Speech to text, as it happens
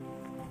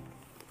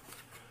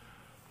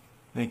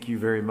Thank you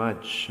very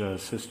much,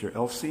 Sister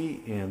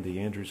Elsie and the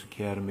Andrews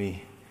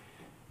Academy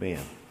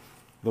band.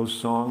 Those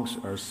songs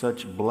are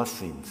such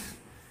blessings.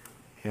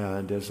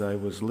 And as I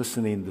was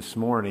listening this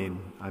morning,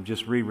 I'm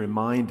just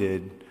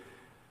reminded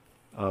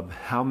of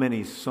how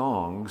many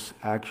songs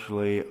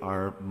actually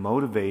are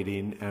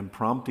motivating and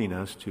prompting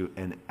us to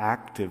an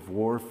active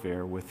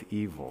warfare with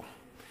evil.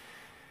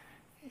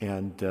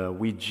 And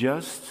we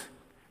just,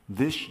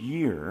 this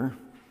year,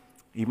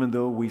 even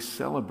though we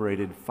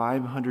celebrated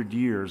 500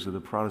 years of the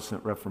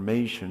Protestant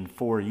Reformation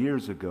 4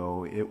 years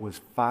ago, it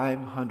was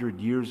 500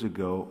 years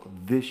ago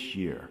this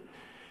year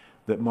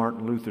that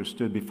Martin Luther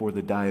stood before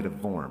the Diet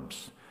of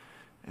Worms,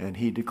 and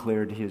he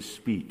declared his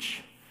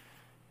speech,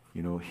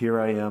 "Here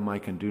I am, I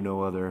can do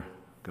no other,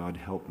 God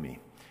help me."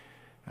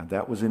 And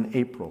that was in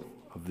April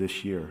of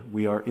this year.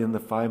 We are in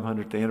the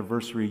 500th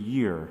anniversary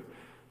year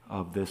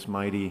of this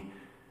mighty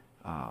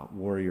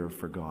warrior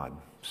for God.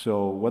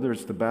 So whether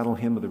it's the Battle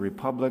Hymn of the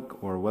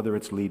Republic or whether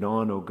it's Lead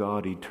On, O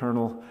God,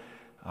 Eternal,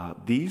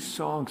 these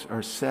songs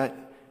are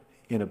set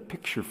in a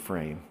picture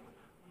frame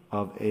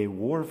of a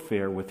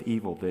warfare with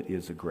evil that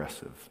is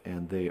aggressive.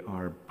 And they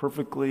are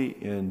perfectly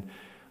in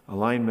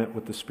alignment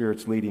with the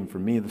Spirit's leading for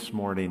me this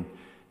morning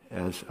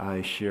as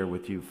I share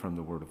with you from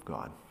the Word of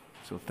God.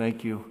 So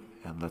thank you,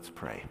 and let's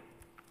pray.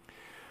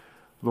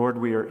 Lord,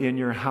 we are in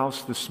your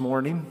house this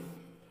morning.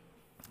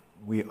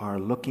 We are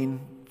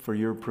looking for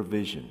your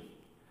provision.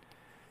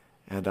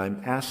 And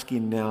I'm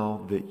asking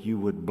now that you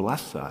would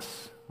bless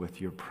us with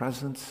your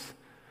presence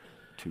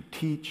to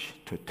teach,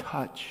 to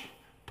touch,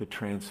 to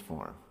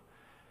transform.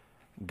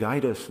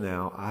 Guide us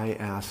now, I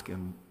ask,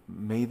 and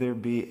may there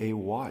be a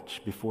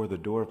watch before the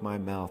door of my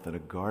mouth and a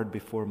guard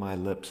before my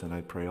lips. And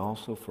I pray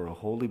also for a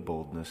holy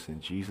boldness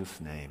in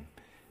Jesus' name.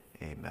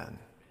 Amen.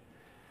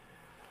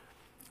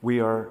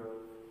 We are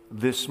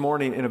this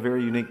morning in a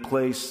very unique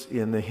place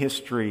in the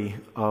history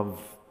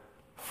of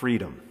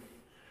freedom.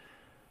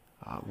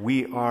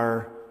 We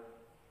are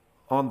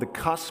on the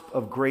cusp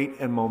of great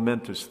and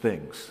momentous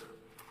things.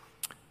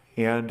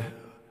 And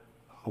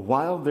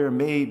while there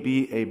may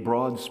be a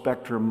broad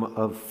spectrum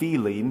of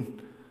feeling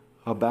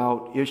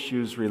about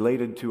issues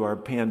related to our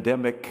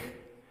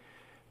pandemic,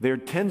 there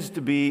tends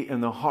to be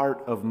in the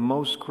heart of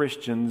most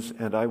Christians,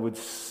 and I would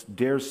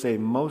dare say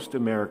most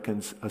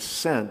Americans, a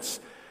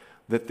sense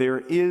that there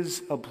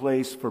is a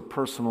place for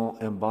personal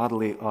and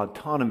bodily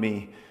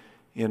autonomy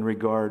in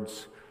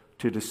regards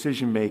to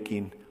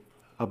decision-making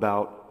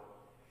about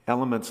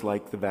elements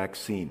like the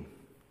vaccine.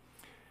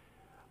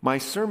 My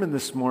sermon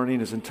this morning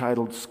is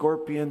entitled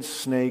Scorpions,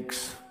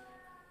 Snakes,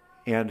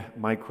 and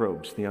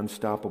Microbes, the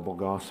Unstoppable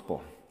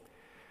Gospel.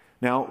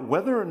 Now,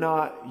 whether or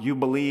not you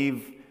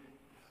believe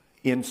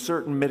in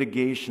certain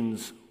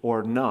mitigations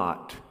or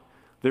not,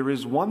 there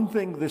is one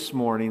thing this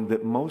morning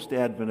that most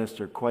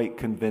Adventists are quite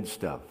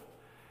convinced of,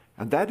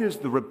 and that is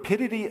the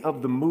rapidity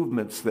of the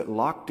movements that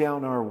lock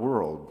down our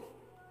world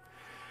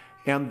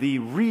and the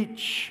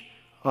reach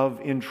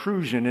of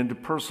intrusion into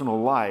personal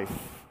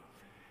life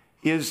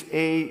has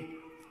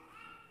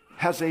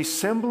a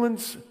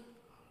semblance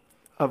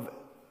of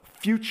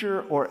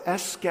future or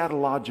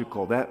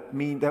eschatological.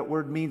 That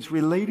word means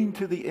relating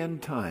to the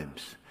end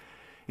times.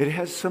 It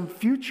has some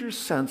future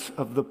sense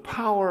of the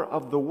power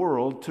of the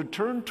world to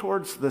turn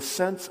towards the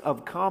sense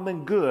of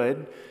common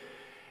good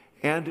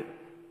and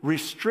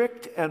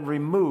restrict and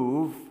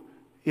remove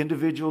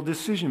individual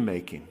decision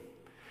making.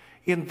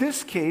 In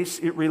this case,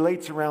 it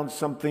relates around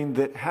something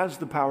that has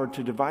the power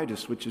to divide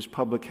us, which is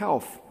public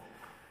health.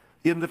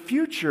 In the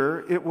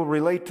future, it will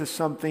relate to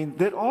something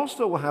that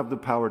also will have the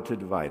power to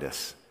divide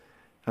us,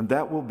 and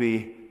that will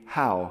be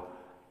how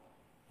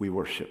we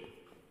worship,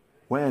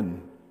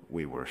 when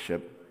we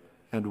worship,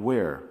 and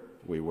where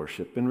we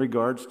worship in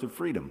regards to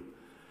freedom.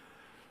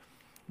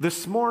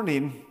 This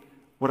morning,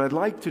 what I'd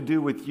like to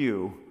do with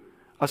you,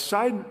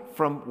 aside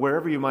from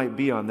wherever you might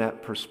be on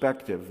that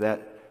perspective,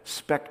 that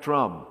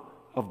spectrum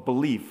of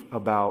belief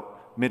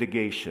about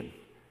mitigation,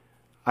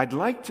 I'd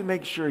like to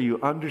make sure you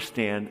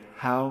understand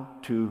how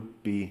to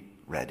be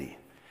ready.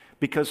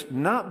 Because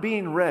not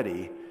being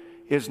ready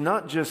is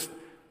not just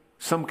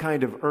some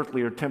kind of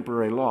earthly or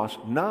temporary loss.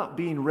 Not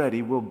being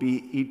ready will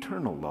be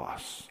eternal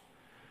loss.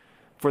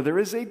 For there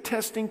is a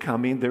testing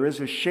coming, there is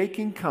a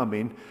shaking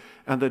coming,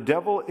 and the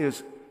devil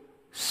is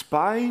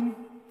spying,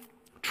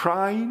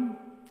 trying,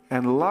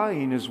 and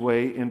lying his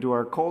way into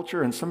our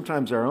culture and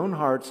sometimes our own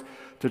hearts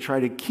to try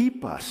to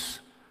keep us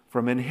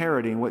from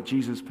inheriting what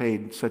Jesus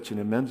paid such an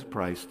immense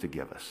price to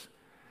give us.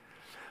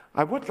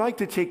 I would like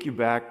to take you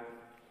back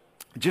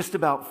just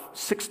about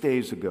 6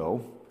 days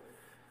ago,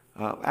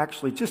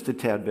 actually just a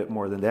tad bit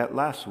more than that,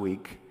 last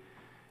week.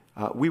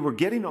 We were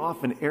getting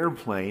off an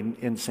airplane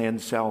in San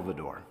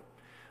Salvador.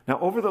 Now,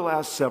 over the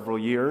last several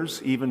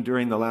years, even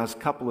during the last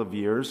couple of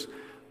years,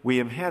 we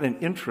have had an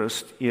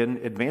interest in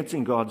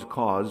advancing God's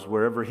cause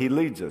wherever He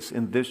leads us.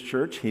 In this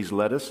church, He's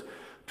led us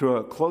to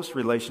a close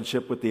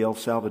relationship with the El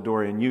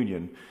Salvadorian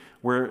Union,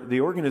 where the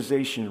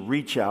organization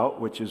Reach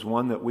Out, which is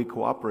one that we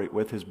cooperate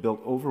with, has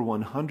built over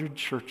 100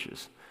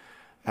 churches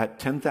at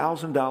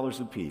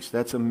 $10,000 apiece.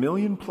 That's $1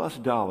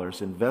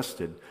 million+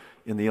 invested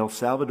in the El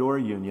Salvador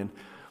Union.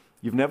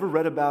 You've never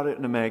read about it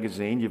in a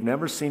magazine. You've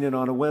never seen it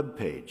on a web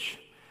page.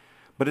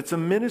 But it's a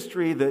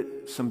ministry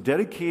that some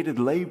dedicated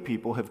lay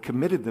people have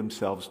committed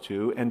themselves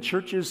to, and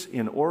churches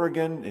in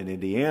Oregon, in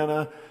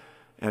Indiana,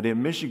 and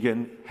in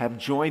Michigan have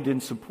joined in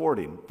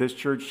supporting. This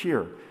church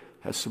here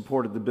has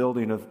supported the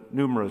building of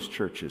numerous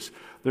churches.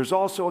 There's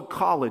also a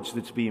college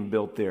that's being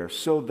built there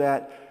so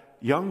that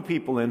young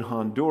people in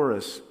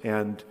Honduras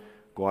and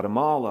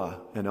Guatemala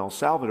and El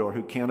Salvador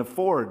who can't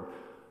afford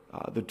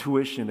the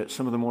tuition at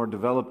some of the more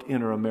developed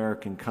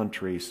inter-American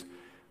countries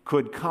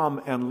could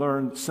come and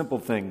learn simple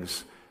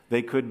things.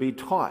 They could be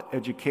taught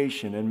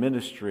education and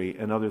ministry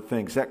and other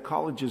things. That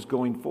college is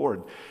going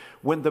forward.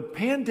 When the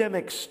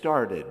pandemic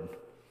started,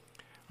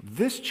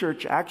 this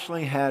church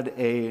actually had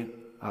a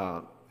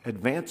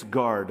advance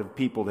guard of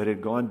people that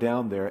had gone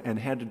down there and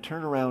had to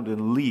turn around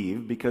and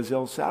leave because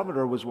El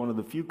Salvador was one of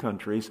the few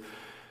countries,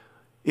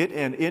 it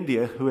and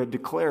India, who had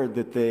declared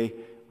that they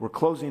were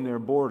closing their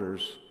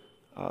borders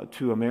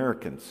to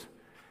Americans.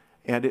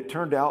 And it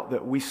turned out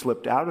that we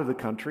slipped out of the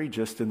country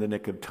just in the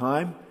nick of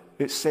time.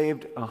 It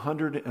saved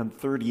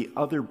 130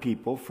 other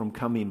people from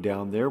coming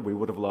down there. We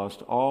would have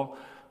lost all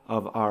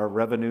of our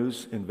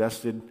revenues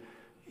invested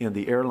in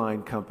the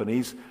airline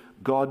companies.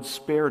 God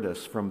spared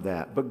us from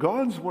that. But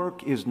God's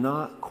work is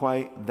not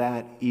quite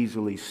that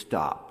easily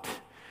stopped.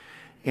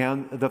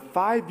 And the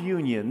 5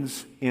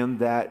 unions in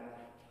that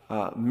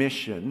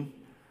mission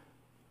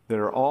that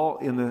are all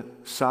in the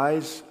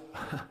size,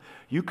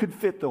 you could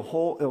fit the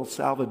whole El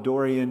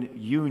Salvadorian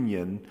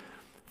Union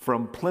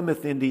from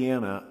Plymouth,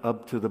 Indiana,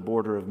 up to the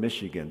border of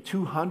Michigan.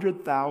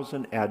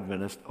 200,000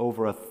 Adventists,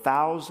 over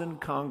 1,000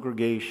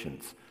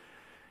 congregations.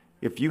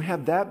 If you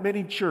had that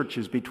many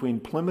churches between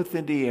Plymouth,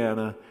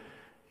 Indiana,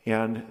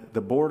 and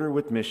the border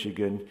with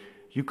Michigan,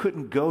 you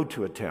couldn't go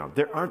to a town.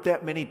 There aren't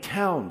that many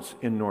towns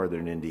in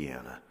northern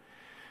Indiana.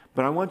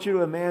 But I want you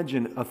to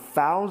imagine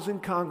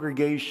 1,000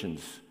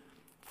 congregations,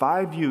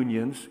 5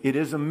 unions. It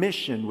is a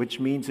mission, which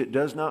means it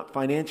does not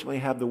financially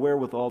have the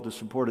wherewithal to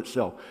support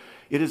itself.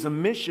 It is a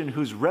mission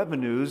whose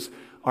revenues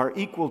are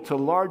equal to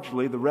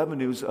largely the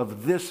revenues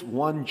of this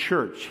one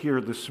church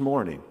here this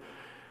morning.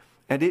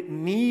 And it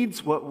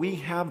needs what we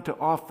have to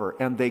offer.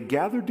 And they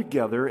gather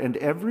together, and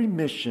every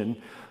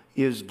mission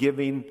is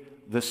giving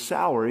the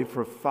salary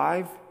for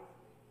 5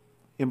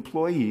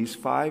 employees,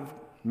 5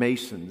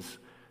 masons,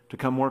 to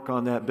come work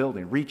on that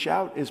building. Reach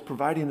Out is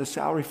providing the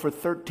salary for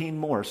 13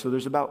 more. So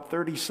there's about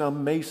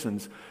 30-some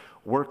masons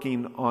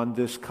working on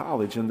this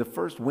college. And the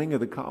first wing of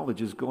the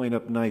college is going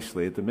up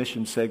nicely. At the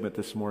mission segment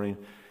this morning,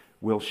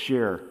 we'll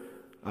share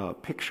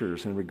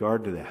pictures in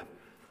regard to that.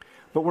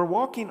 But we're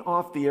walking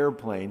off the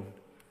airplane,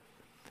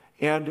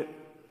 and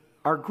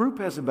our group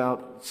has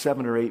about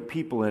 7 or 8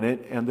 people in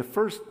it, and the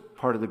first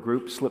part of the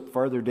group slipped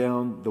farther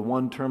down the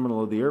one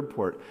terminal of the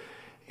airport.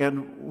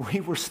 And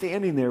we were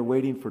standing there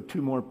waiting for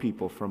 2 more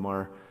people from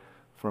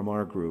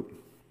our group.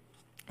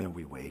 And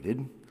we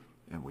waited,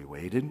 and we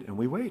waited, and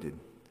we waited.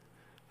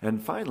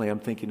 And finally, I'm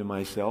thinking to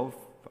myself,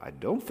 I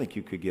don't think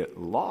you could get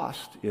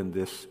lost in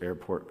this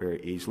airport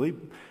very easily,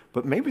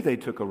 but maybe they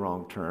took a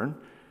wrong turn.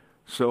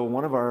 So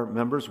one of our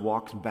members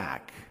walks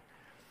back.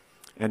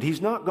 And he's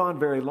not gone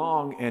very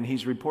long, and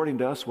he's reporting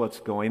to us what's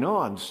going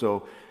on.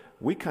 So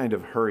we kind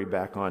of hurry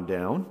back on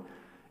down.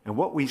 And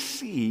what we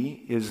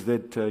see is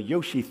that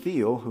Yoshi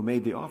Thiel, who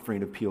made the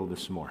offering appeal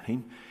this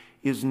morning,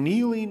 is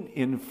kneeling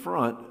in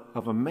front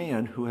of a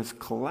man who has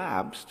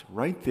collapsed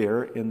right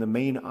there in the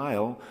main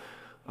aisle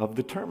of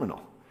the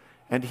terminal.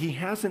 And he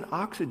has an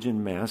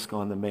oxygen mask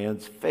on the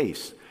man's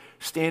face.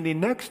 Standing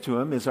next to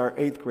him is our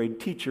 8th grade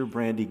teacher,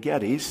 Brandy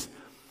Geddes.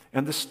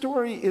 And the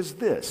story is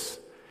this,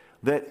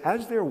 that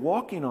as they're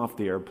walking off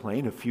the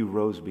airplane a few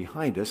rows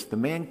behind us, the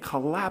man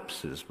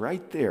collapses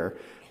right there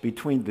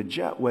between the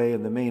jetway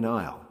and the main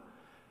aisle.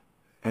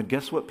 And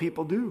guess what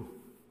people do?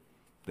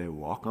 They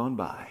walk on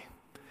by.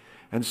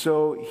 And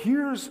so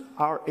here's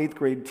our 8th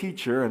grade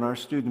teacher and our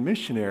student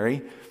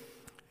missionary,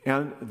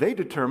 and they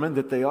determine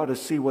that they ought to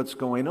see what's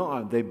going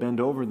on. They bend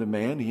over the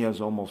man. He has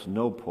almost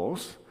no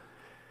pulse.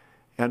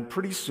 And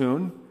pretty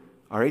soon,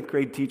 our 8th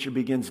grade teacher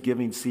begins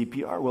giving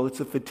CPR. Well, it's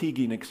a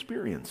fatiguing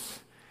experience.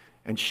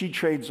 And she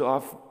trades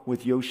off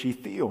with Yoshi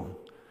Thiel.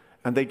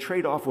 And they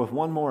trade off with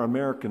one more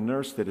American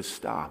nurse that is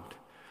stopped.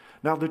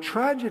 Now, the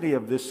tragedy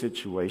of this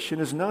situation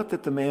is not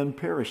that the man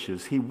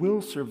perishes. He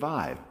will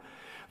survive.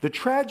 The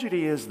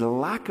tragedy is the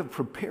lack of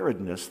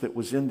preparedness that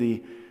was in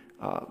the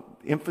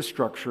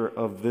infrastructure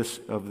of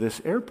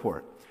this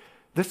airport.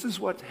 This is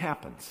what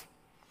happens.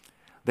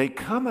 They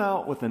come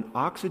out with an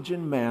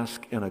oxygen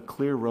mask and a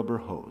clear rubber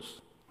hose.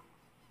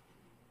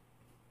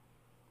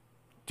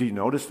 Do you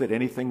notice that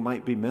anything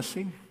might be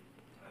missing?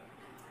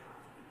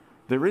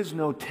 There is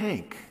no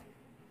tank.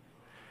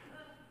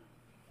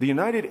 The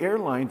United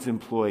Airlines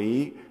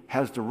employee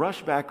has to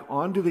rush back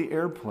onto the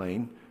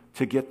airplane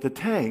to get the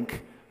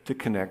tank to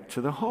connect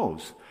to the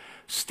hose.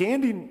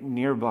 Standing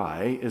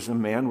nearby is a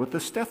man with a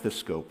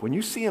stethoscope. When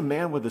you see a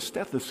man with a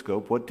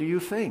stethoscope, what do you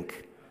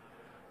think?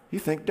 You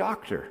think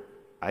doctor.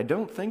 I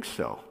don't think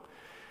so.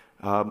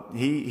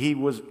 He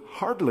was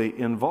hardly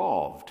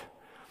involved.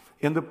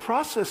 In the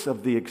process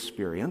of the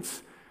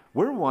experience,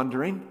 we're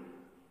wondering,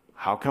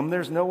 how come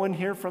there's no one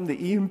here from the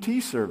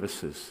EMT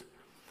services?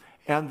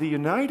 And the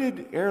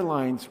United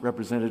Airlines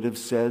representative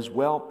says,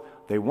 well,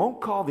 they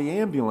won't call the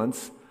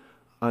ambulance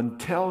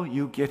until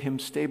you get him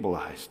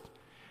stabilized.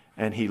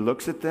 And he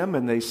looks at them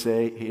and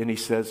he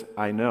says,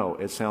 I know,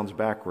 it sounds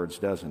backwards,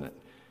 doesn't it?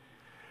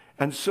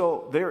 And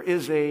so there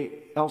is a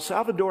El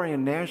Salvadorian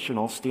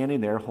national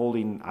standing there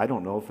holding, I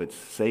don't know if it's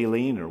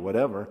saline or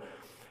whatever,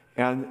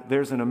 and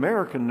there's an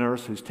American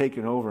nurse who's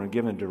taken over and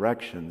given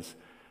directions.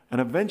 And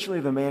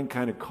eventually the man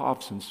kind of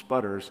coughs and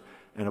sputters,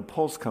 and a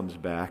pulse comes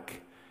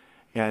back,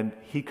 and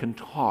he can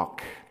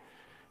talk.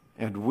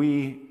 And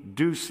we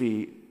do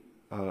see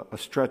a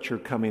stretcher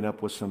coming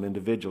up with some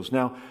individuals.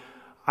 Now,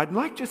 I'd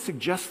like to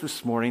suggest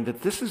this morning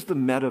that this is the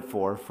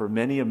metaphor for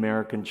many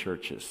American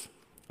churches.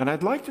 And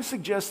I'd like to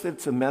suggest that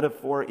it's a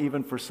metaphor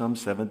even for some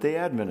Seventh-day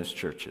Adventist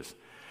churches.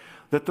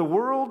 That the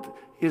world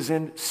is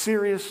in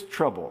serious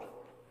trouble.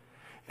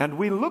 And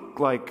we look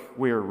like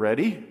we're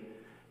ready,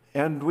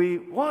 and we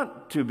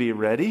want to be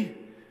ready.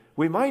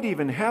 We might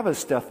even have a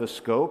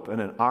stethoscope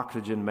and an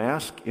oxygen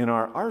mask in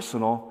our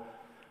arsenal,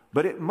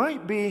 but it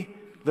might be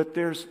that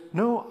there's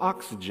no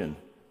oxygen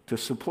to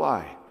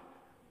supply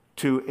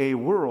to a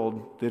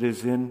world that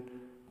is in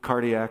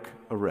cardiac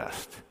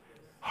arrest,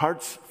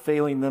 hearts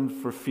failing them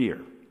for fear.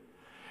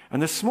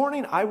 And this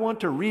morning I want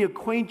to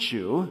reacquaint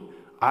you,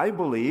 I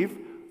believe,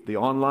 the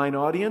online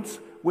audience,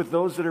 with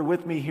those that are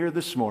with me here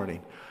this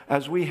morning,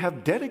 as we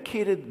have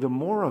dedicated the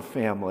Mora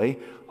family,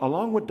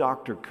 along with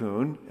Dr.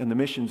 Kuhn and the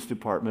missions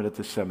department at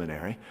the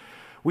seminary.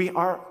 We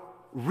are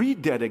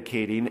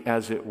rededicating,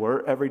 as it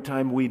were, every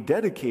time we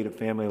dedicate a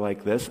family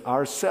like this,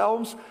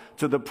 ourselves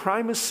to the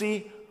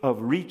primacy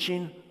of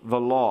reaching the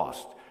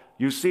lost.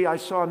 You see, I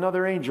saw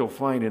another angel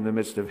flying in the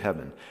midst of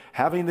heaven,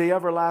 having the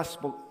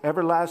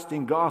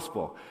everlasting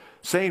gospel,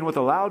 saying with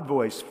a loud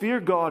voice,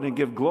 "Fear God and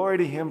give glory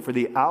to him, for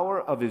the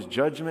hour of his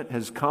judgment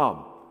has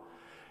come."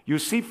 You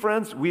see,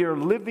 friends, we are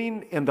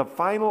living in the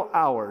final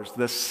hours.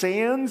 The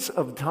sands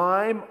of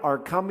time are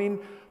coming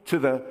to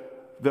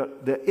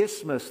the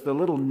isthmus, the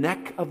little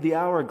neck of the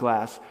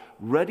hourglass,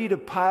 ready to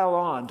pile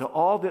on to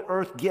all the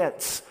earth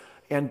gets,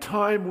 and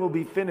time will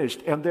be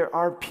finished. And there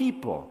are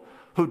people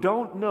who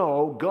don't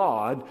know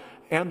God,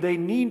 and they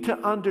need to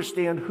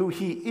understand who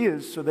he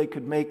is so they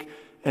could make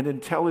an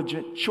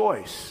intelligent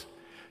choice.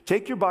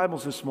 Take your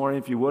Bibles this morning,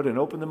 if you would, and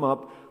open them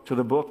up to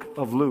the book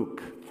of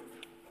Luke.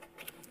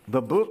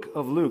 The book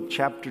of Luke,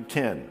 chapter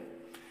 10.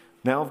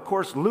 Now, of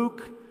course,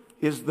 Luke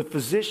is the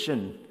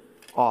physician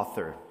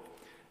author.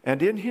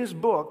 And in his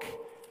book,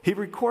 he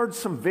records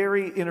some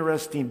very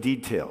interesting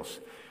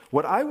details.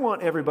 What I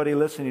want everybody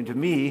listening to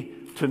me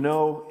to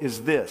know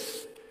is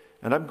this.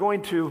 And I'm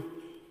going to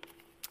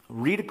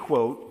read a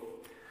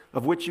quote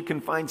of which you can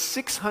find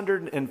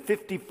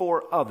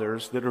 654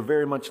 others that are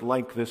very much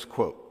like this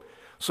quote.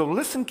 So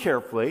listen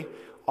carefully.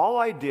 All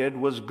I did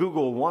was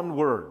Google one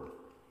word.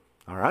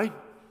 All right?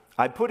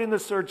 I put in the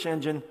search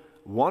engine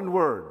one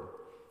word.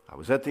 I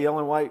was at the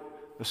Ellen White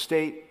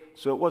estate,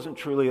 so it wasn't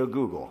truly a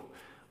Google.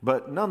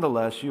 But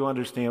nonetheless, you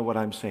understand what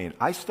I'm saying.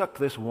 I stuck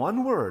this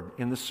one word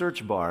in the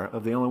search bar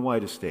of the Ellen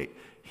White estate.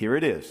 Here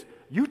it is.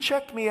 You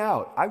check me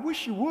out. I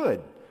wish you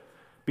would.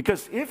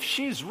 Because if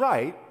she's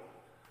right,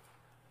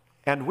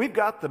 and we've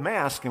got the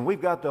mask and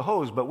we've got the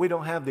hose, but we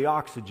don't have the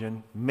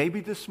oxygen,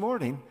 maybe this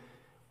morning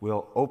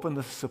we'll open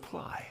the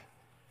supply.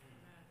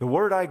 The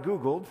word I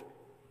Googled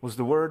was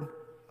the word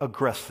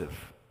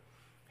aggressive.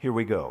 Here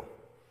we go.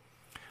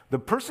 The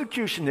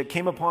persecution that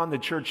came upon the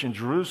church in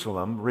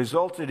Jerusalem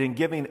resulted in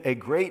giving a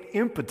great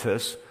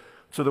impetus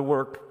to the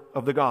work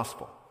of the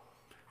gospel.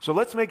 So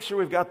let's make sure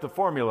we've got the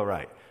formula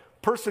right.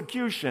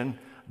 Persecution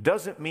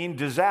doesn't mean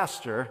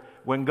disaster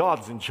when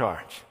God's in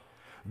charge.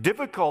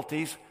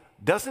 Difficulties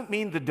doesn't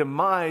mean the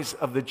demise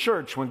of the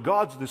church when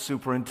God's the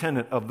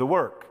superintendent of the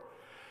work.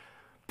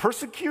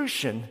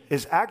 Persecution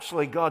is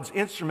actually God's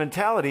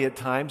instrumentality at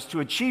times to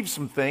achieve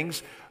some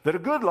things that a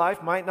good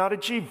life might not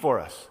achieve for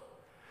us.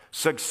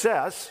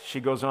 Success,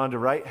 she goes on to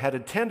write, had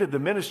attended the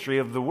ministry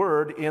of the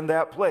word in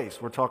that place.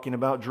 We're talking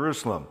about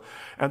Jerusalem.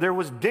 And there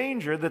was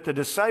danger that the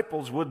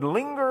disciples would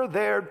linger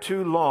there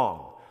too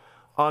long,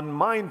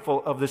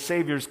 unmindful of the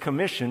Savior's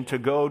commission to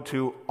go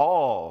to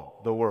all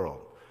the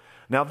world.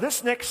 Now,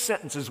 this next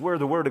sentence is where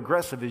the word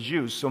aggressive is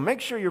used, so make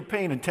sure you're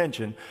paying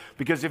attention,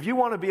 because if you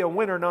want to be a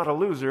winner, not a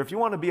loser, if you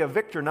want to be a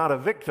victor, not a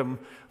victim,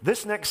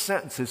 this next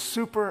sentence is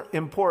super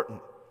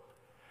important.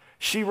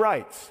 She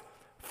writes,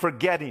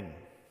 forgetting.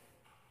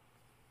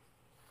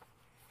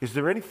 Is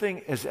there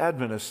anything as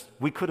Adventists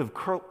we could have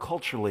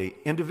culturally,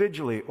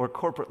 individually, or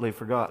corporately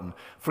forgotten?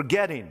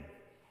 Forgetting.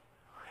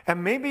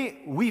 And maybe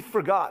we've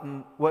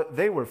forgotten what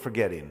they were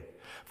forgetting.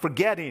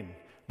 Forgetting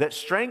that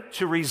strength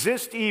to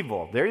resist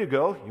evil, there you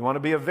go, you want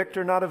to be a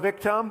victor, not a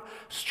victim?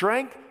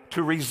 Strength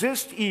to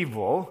resist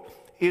evil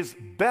is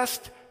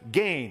best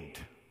gained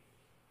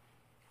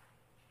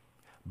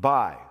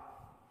by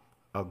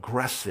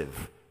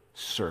aggressive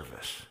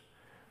service.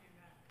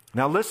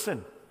 Now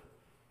listen,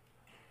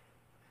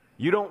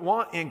 you don't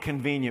want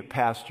inconvenient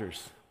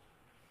pastors.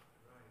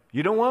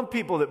 You don't want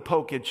people that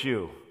poke at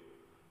you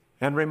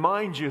and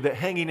remind you that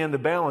hanging in the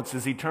balance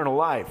is eternal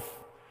life.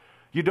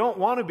 You don't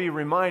want to be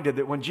reminded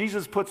that when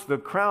Jesus puts the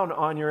crown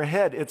on your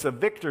head, it's a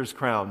victor's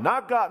crown,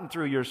 not gotten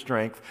through your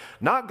strength,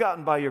 not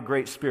gotten by your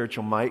great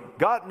spiritual might,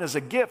 gotten as a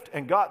gift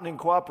and gotten in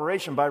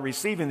cooperation by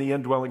receiving the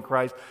indwelling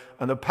Christ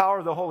and the power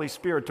of the Holy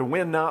Spirit to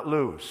win, not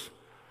lose.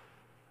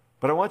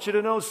 But I want you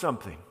to know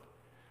something.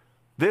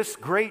 This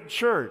great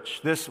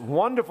church, this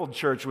wonderful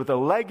church with a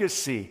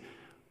legacy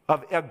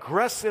of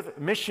aggressive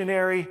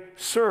missionary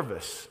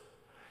service,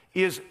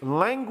 is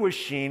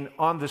languishing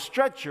on the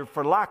stretcher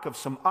for lack of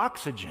some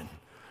oxygen.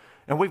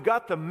 And we've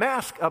got the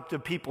mask up to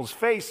people's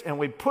face and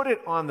we put it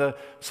on the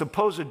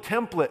supposed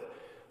template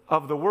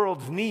of the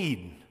world's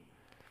need.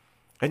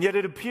 And yet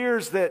it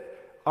appears that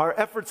our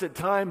efforts at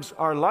times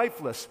are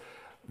lifeless.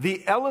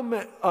 The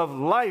element of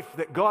life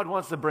that God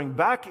wants to bring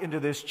back into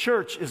this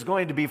church is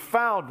going to be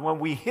found when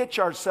we hitch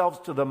ourselves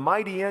to the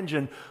mighty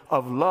engine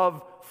of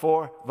love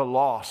for the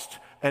lost.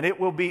 And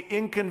it will be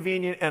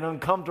inconvenient and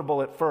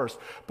uncomfortable at first.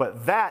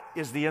 But that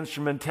is the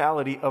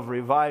instrumentality of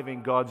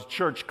reviving God's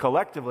church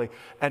collectively.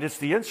 And it's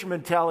the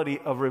instrumentality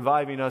of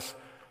reviving us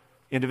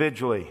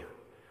individually.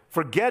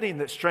 Forgetting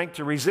that strength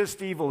to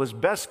resist evil is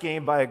best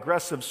gained by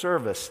aggressive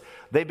service,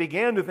 they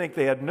began to think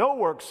they had no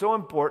work so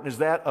important as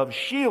that of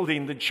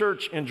shielding the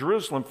church in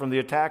Jerusalem from the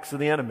attacks of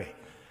the enemy.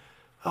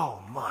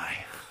 Oh my.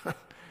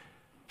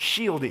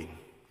 Shielding.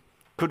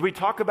 Could we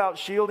talk about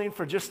shielding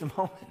for just a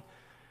moment?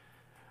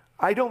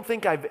 I don't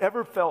think I've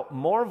ever felt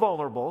more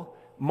vulnerable,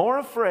 more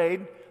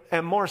afraid,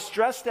 and more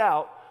stressed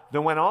out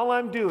than when all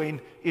I'm doing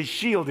is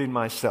shielding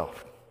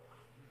myself.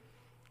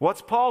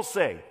 What's Paul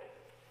say?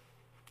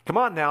 Come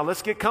on now,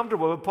 let's get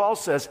comfortable with what Paul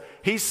says.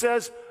 He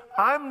says,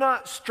 I'm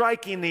not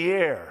striking the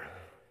air.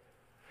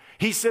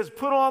 He says,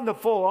 put on the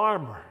full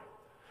armor.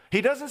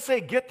 He doesn't say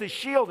get the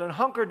shield and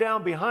hunker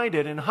down behind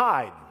it and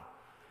hide.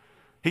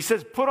 He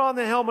says, put on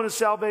the helmet of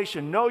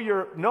salvation. Know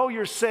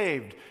you're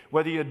saved,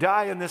 whether you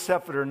die in this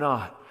effort or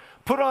not.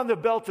 Put on the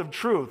belt of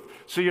truth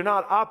so you're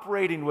not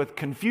operating with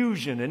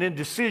confusion and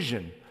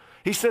indecision.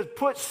 He says,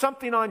 put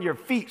something on your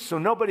feet so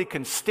nobody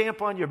can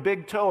stamp on your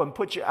big toe and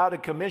put you out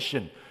of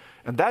commission.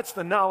 And that's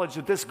the knowledge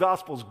that this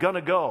gospel's going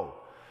to go.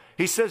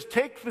 He says,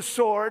 take the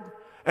sword.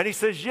 And he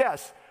says,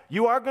 yes,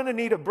 you are going to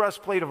need a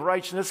breastplate of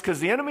righteousness because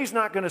the enemy's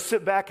not going to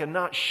sit back and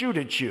not shoot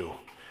at you.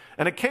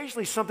 And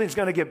occasionally something's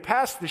going to get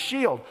past the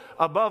shield.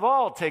 Above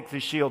all, take the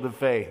shield of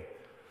faith.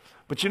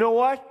 But you know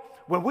what?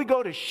 When we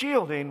go to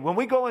shielding, when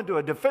we go into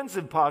a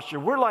defensive posture,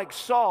 we're like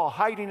Saul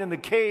hiding in the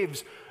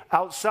caves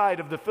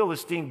outside of the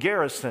Philistine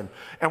garrison.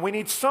 And we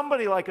need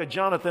somebody like a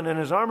Jonathan and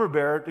his armor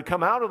bearer to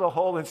come out of the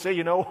hole and say,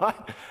 you know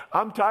what?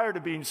 I'm tired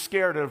of being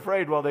scared and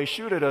afraid while they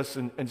shoot at us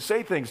and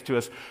say things to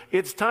us.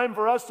 It's time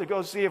for us to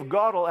go see if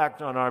God will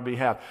act on our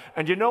behalf.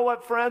 And you know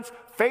what, friends?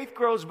 Faith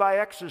grows by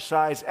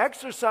exercise.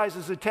 Exercise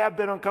is a tad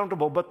bit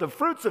uncomfortable, but the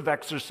fruits of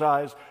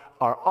exercise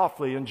are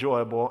awfully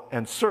enjoyable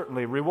and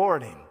certainly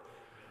rewarding.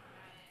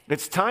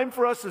 It's time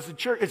for us as a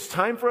church, it's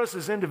time for us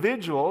as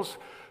individuals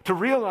to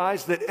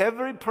realize that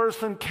every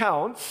person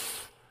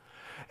counts,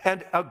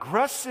 and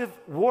aggressive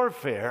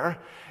warfare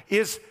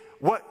is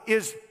what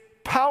is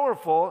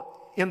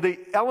powerful in the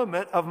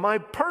element of my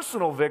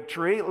personal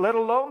victory, let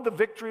alone the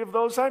victory of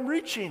those I'm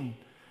reaching.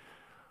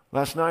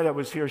 Last night I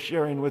was here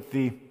sharing with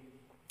the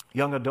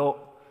young adult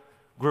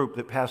group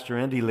that Pastor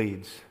Andy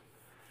leads.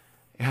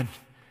 And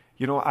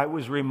you know, I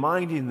was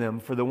reminding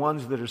them, for the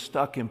ones that are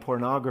stuck in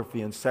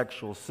pornography and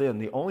sexual sin,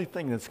 the only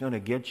thing that's going to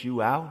get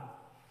you out,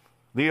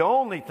 the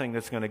only thing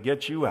that's going to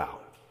get you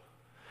out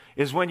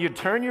is when you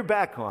turn your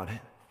back on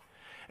it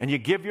and you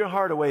give your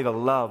heart away to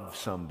love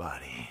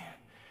somebody.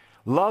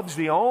 Love's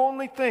the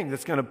only thing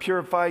that's going to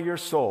purify your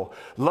soul.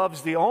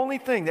 Love's the only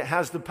thing that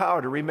has the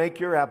power to remake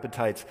your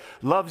appetites.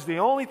 Love's the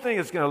only thing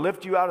that's going to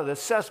lift you out of the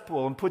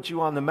cesspool and put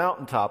you on the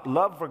mountaintop.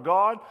 Love for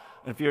God.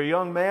 And if you're a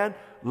young man,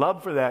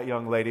 love for that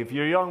young lady. If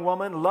you're a young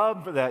woman,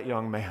 love for that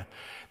young man.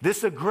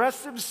 This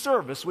aggressive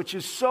service, which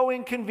is so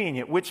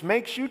inconvenient, which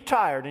makes you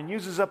tired and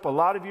uses up a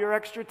lot of your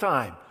extra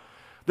time,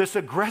 this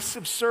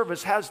aggressive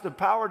service has the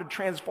power to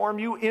transform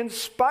you in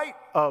spite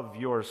of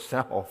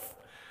yourself.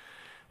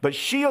 But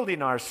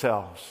shielding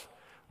ourselves,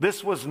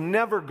 this was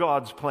never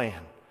God's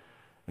plan.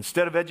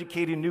 Instead of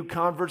educating new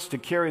converts to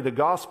carry the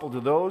gospel to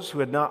those who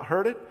had not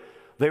heard it,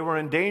 they were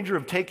in danger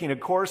of taking a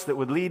course that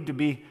would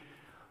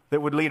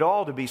lead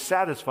all to be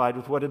satisfied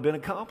with what had been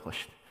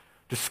accomplished.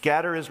 To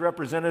scatter his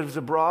representatives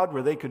abroad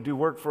where they could do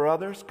work for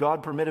others,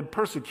 God permitted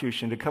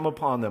persecution to come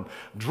upon them.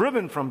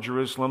 Driven from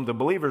Jerusalem, the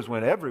believers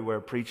went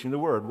everywhere preaching the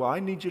word. Well, I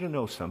need you to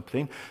know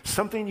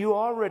something you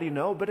already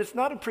know, but it's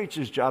not a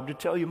preacher's job to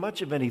tell you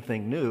much of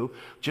anything new,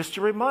 just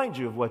to remind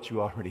you of what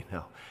you already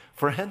know.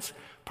 Friends,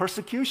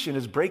 persecution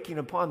is breaking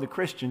upon the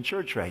Christian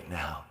church right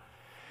now.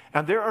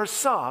 And there are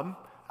some,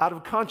 out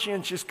of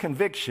conscientious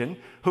conviction,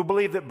 who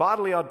believe that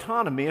bodily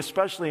autonomy,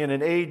 especially in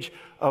an age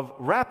of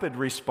rapid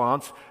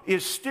response,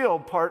 is still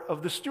part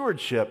of the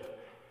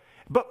stewardship.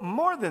 But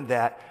more than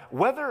that,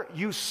 whether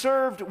you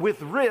served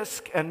with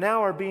risk and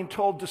now are being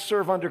told to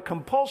serve under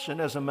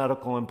compulsion as a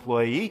medical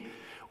employee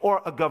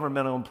or a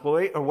governmental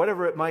employee or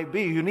whatever it might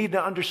be, you need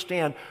to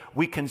understand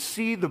we can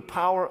see the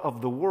power of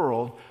the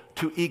world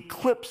to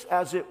eclipse,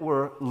 as it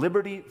were,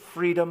 liberty,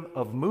 freedom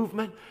of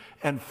movement,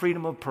 and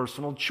freedom of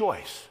personal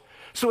choice.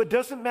 So it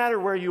doesn't matter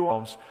where you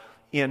are.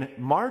 In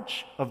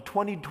March of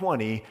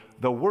 2020,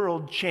 the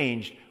world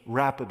changed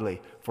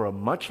rapidly for a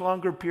much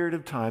longer period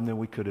of time than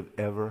we could have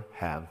ever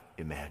have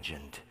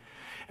imagined.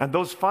 And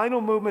those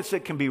final movements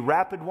that can be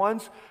rapid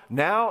ones,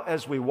 now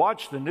as we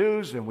watch the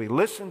news and we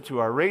listen to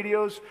our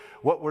radios,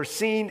 what we're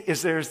seeing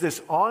is there's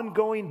this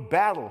ongoing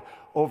battle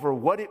over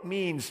what it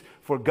means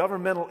for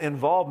governmental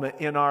involvement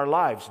in our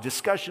lives,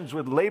 discussions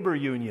with labor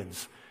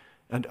unions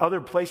and other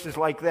places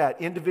like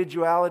that,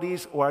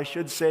 individualities, or I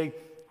should say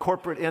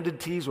corporate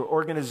entities or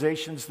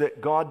organizations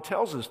that God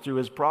tells us through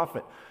his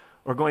prophet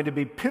are going to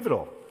be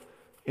pivotal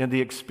in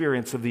the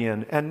experience of the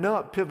end, and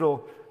not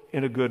pivotal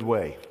in a good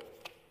way.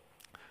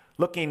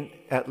 Looking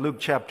at Luke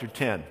chapter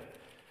 10,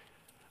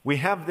 we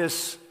have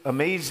this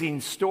amazing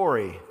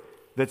story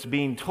that's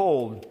being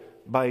told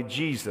by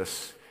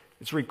Jesus.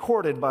 It's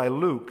recorded by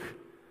Luke.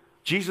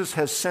 Jesus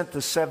has sent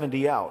the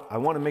 70 out. I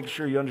want to make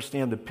sure you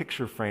understand the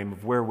picture frame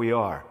of where we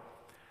are.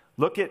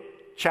 Look at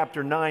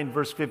chapter 9,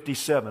 verse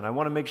 57. I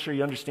want to make sure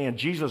you understand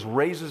Jesus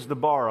raises the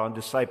bar on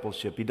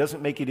discipleship. He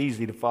doesn't make it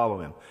easy to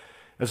follow him.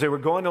 As they were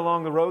going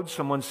along the road,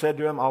 someone said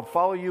to him, "I'll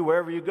follow you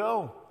wherever you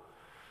go."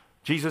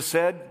 Jesus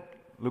said,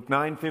 Luke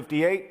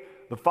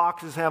 9:58, "The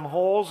foxes have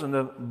holes and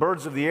the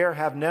birds of the air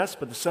have nests,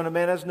 but the Son of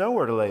Man has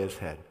nowhere to lay his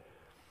head."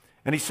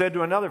 And he said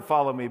to another,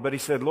 "Follow me." But he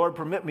said, "Lord,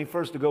 permit me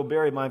first to go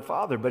bury my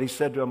father." But he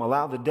said to him,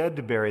 "Allow the dead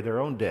to bury their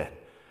own dead.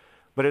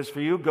 But as for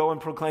you, go and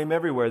proclaim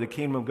everywhere the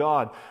kingdom of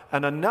God."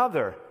 And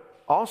another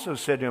also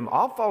said to him,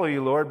 "I'll follow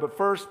you, Lord, but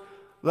first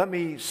let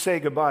me say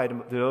goodbye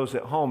to those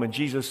at home." And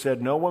Jesus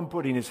said, "No one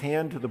putting his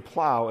hand to the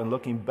plow and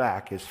looking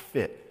back is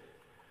fit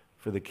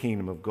for the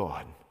kingdom of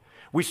God."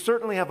 We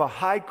certainly have a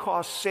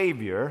high-cost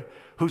Savior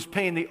who's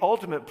paying the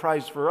ultimate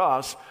price for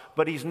us,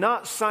 but he's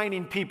not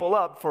signing people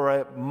up for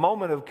a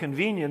moment of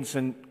convenience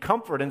and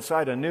comfort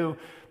inside a new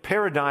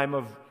paradigm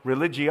of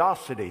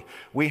religiosity.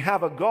 We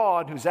have a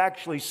God who's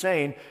actually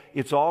saying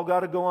it's all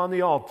got to go on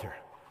the altar.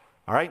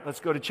 All right, let's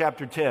go to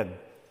chapter 10.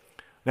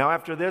 Now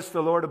after this,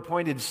 the Lord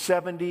appointed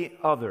 70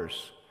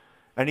 others,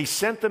 and he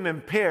sent them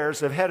in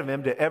pairs ahead of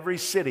him to every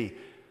city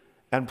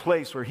and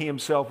place where he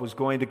himself was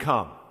going to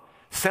come.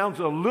 Sounds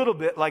a little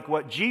bit like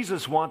what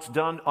Jesus wants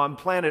done on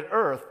planet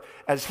Earth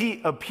as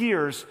he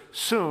appears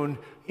soon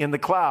in the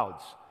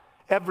clouds,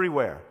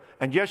 everywhere.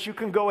 And yes, you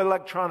can go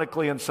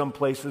electronically in some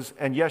places,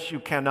 and yes, you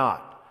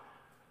cannot.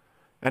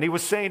 And he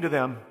was saying to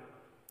them,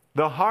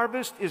 "The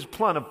harvest is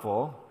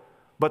plentiful,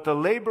 but the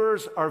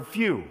laborers are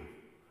few.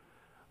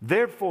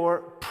 Therefore,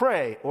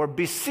 pray," or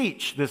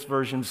beseech, this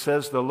version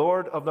says, "the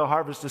Lord of the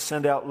harvest to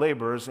send out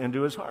laborers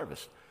into his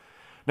harvest."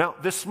 Now,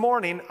 this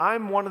morning,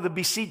 I'm one of the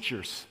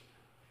beseechers.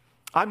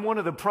 I'm one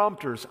of the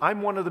prompters.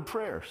 I'm one of the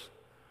prayers.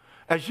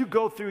 As you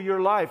go through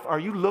your life, are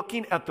you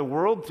looking at the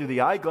world through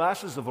the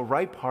eyeglasses of a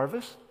ripe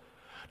harvest?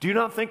 Do you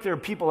not think there are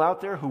people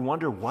out there who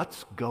wonder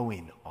what's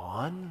going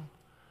on?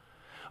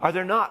 Are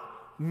there not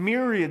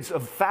myriads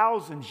of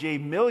thousands, yea,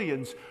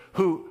 millions,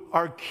 who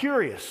are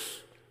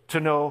curious to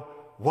know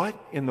what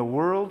in the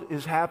world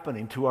is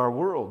happening to our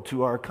world,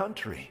 to our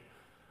country?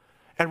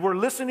 And we're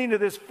listening to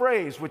this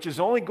phrase, which is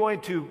only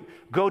going to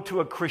go to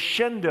a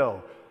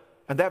crescendo,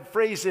 and that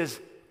phrase is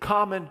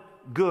common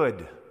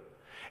good.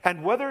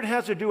 And whether it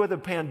has to do with a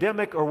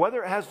pandemic or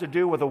whether it has to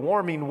do with a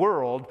warming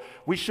world,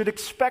 we should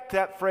expect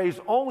that phrase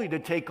only to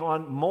take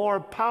on more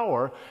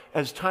power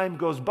as time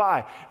goes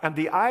by. And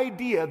the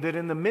idea that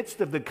in the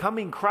midst of the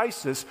coming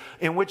crisis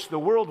in which the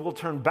world will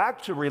turn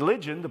back to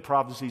religion, the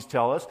prophecies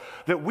tell us,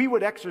 that we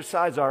would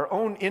exercise our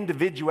own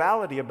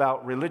individuality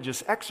about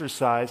religious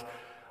exercise,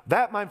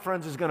 that, my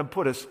friends, is going to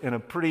put us in a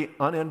pretty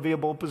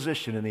unenviable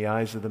position in the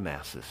eyes of the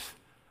masses.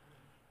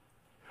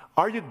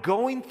 Are you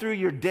going through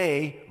your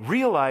day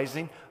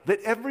realizing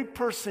that every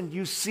person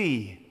you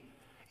see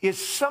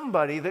is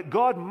somebody that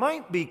God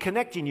might be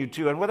connecting you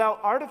to, and without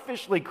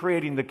artificially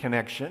creating the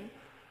connection,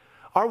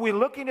 are we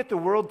looking at the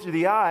world through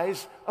the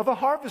eyes of a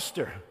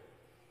harvester?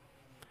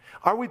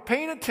 Are we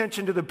paying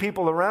attention to the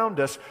people around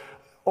us,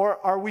 or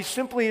are we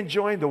simply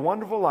enjoying the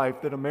wonderful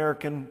life that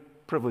American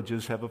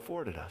privileges have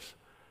afforded us?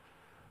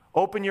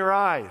 Open your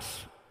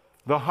eyes.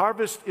 The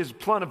harvest is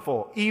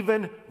plentiful,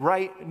 even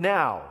right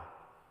now.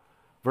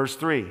 Verse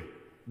 3,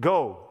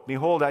 "Go,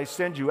 behold, I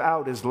send you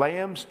out as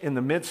lambs in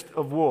the midst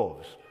of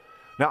wolves."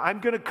 Now, I'm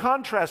going to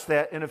contrast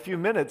that in a few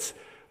minutes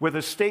with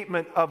a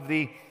statement of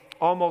the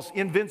almost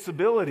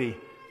invincibility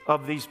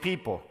of these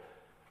people.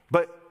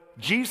 But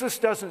Jesus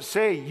doesn't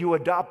say you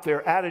adopt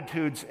their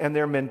attitudes and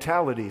their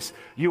mentalities.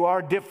 You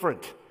are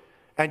different.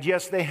 And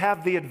yes, they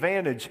have the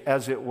advantage,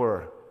 as it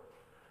were.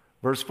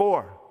 Verse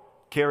 4,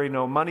 "Carry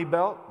no money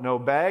belt, no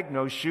bag,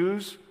 no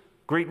shoes.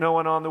 Greet no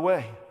one on the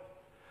way.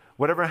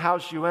 Whatever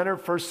house you enter,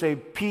 first say,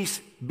 'Peace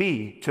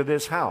be to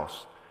this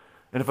house.'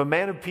 And if a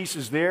man of peace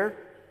is there,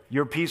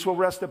 your peace will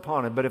rest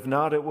upon him, but if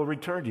not, it will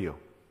return to you.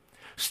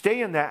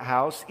 Stay in that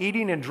house,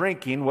 eating and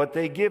drinking what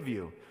they give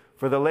you,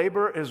 for the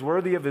laborer is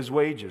worthy of his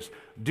wages.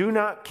 Do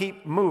not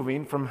keep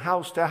moving from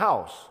house to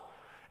house.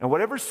 And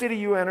whatever city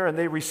you enter and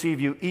they receive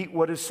you, eat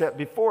what is set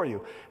before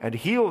you, and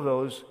heal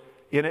those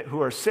in it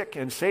who are sick,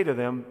 and say to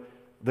them,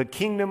 the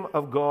kingdom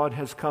of God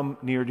has come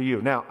near to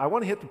you. Now, I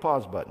want to hit the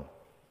pause button.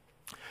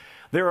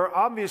 There are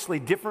obviously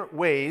different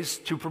ways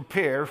to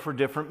prepare for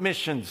different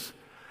missions.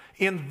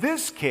 In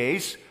this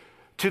case,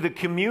 to the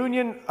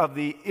communion of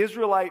the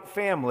Israelite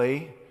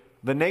family,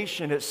 the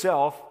nation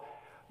itself,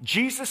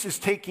 Jesus is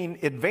taking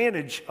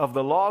advantage of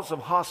the laws of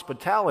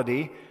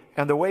hospitality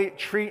and the way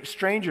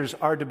strangers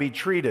are to be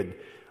treated.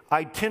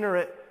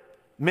 Itinerant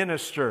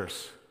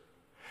ministers.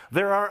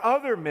 There are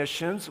other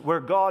missions where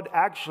God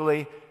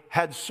actually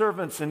had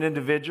servants and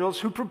individuals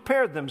who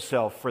prepared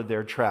themselves for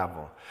their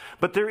travel.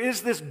 But there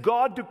is this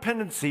God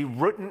dependency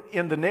written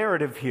in the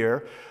narrative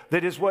here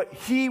that is what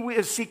He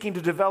is seeking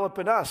to develop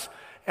in us.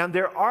 And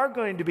there are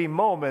going to be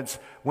moments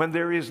when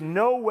there is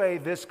no way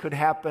this could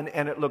happen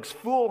and it looks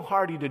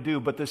foolhardy to do,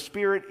 but the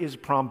Spirit is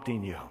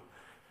prompting you.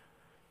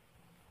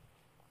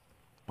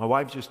 My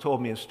wife just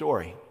told me a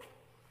story,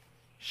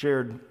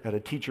 shared at a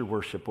teacher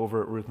worship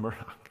over at Ruth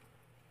Murdoch.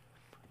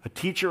 A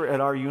teacher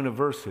at our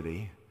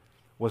university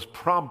was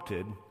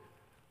prompted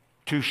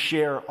to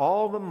share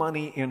all the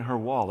money in her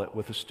wallet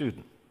with a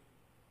student.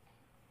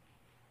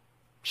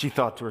 She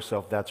thought to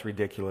herself, that's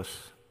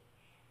ridiculous.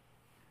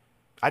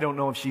 I don't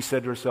know if she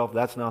said to herself,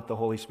 that's not the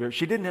Holy Spirit.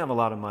 She didn't have a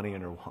lot of money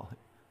in her wallet,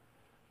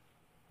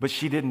 but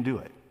she didn't do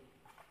it.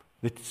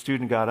 The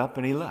student got up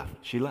and he left.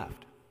 She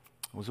left.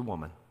 It was a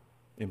woman,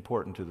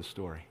 important to the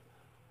story.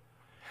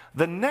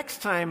 The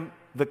next time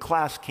the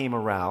class came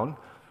around,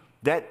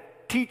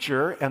 that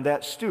teacher and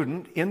that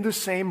student in the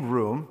same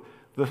room,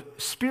 the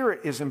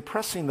Spirit is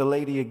impressing the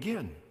lady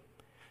again.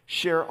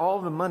 Share all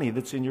the money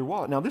that's in your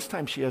wallet. Now, this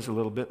time she has a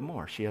little bit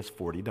more. She has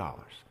 $40.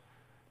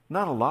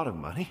 Not a lot of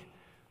money,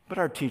 but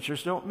our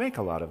teachers don't make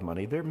a lot of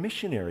money. They're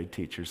missionary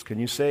teachers. Can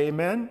you say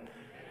amen?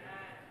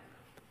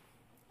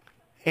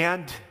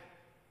 And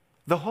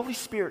the Holy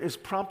Spirit is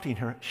prompting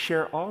her,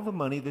 share all the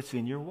money that's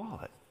in your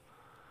wallet.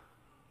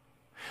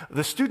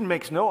 The student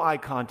makes no eye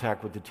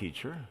contact with the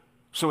teacher,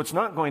 so it's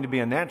not going to be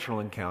a natural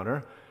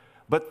encounter.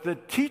 But the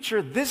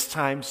teacher this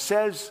time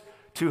says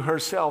to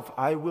herself,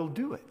 I will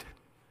do it.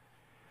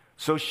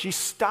 So she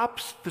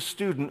stops the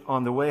student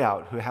on the way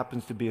out, who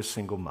happens to be a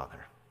single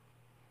mother.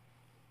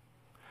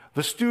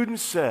 The student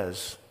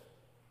says,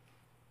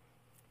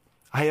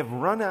 I have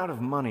run out of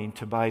money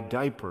to buy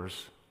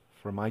diapers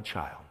for my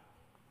child.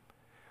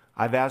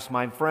 I've asked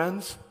my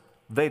friends,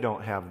 they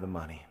don't have the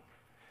money.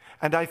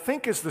 And I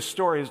think as the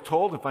story is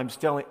told, if I'm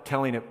still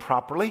telling it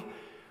properly,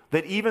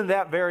 that even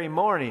that very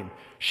morning,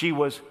 she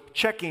was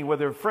checking with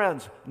her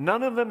friends.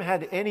 None of them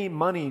had any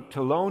money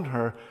to loan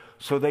her,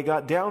 so they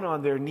got down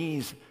on their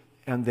knees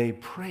and they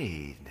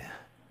prayed.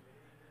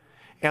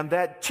 And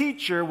that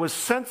teacher was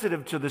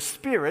sensitive to the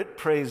Spirit,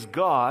 praise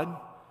God,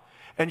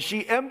 and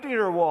she emptied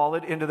her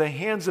wallet into the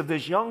hands of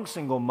this young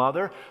single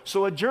mother,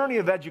 so a journey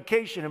of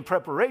education and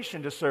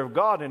preparation to serve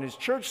God in His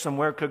church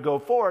somewhere could go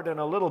forward, and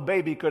a little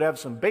baby could have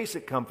some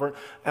basic comfort,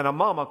 and a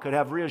mama could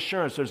have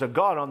reassurance there's a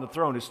God on the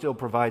throne who still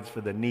provides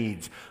for the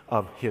needs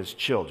of His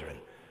children.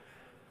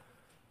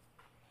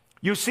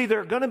 You see, there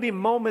are going to be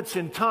moments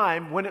in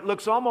time when it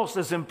looks almost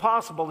as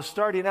impossible as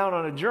starting out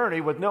on a journey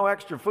with no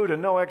extra food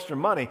and no extra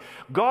money.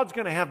 God's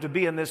going to have to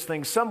be in this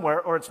thing somewhere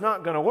or it's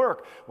not going to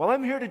work. Well,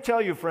 I'm here to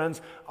tell you,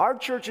 friends, our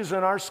churches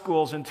and our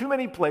schools in too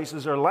many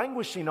places are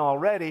languishing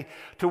already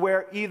to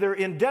where either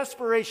in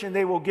desperation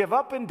they will give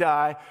up and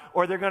die,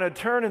 or they're going to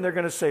turn and they're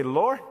going to say,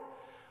 Lord,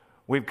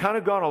 we've kind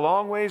of gone a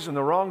long ways in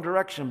the wrong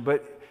direction,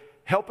 but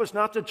help us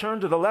not to turn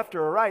to the left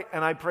or right.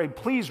 And I pray,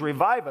 please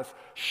revive us.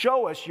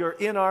 Show us you're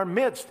in our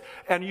midst.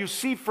 And you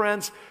see,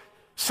 friends,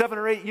 7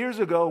 or 8 years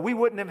ago, we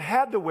wouldn't have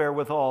had the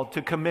wherewithal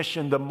to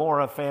commission the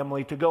Mora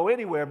family to go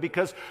anywhere,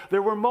 because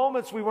there were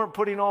moments we weren't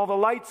putting all the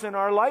lights in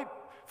our light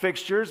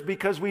fixtures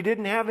because we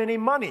didn't have any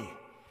money.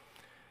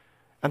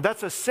 And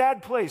that's a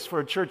sad place for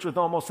a church with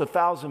almost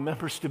 1,000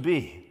 members to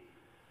be.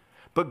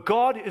 But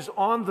God is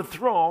on the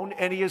throne,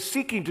 and He is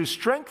seeking to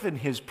strengthen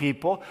His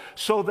people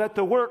so that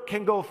the work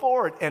can go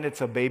forward. And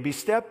it's a baby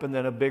step, and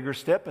then a bigger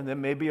step, and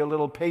then maybe a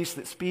little pace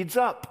that speeds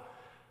up,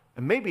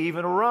 and maybe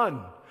even a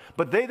run.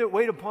 But they that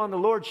wait upon the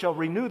Lord shall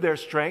renew their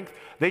strength.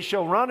 They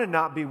shall run and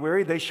not be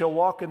weary. They shall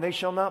walk and they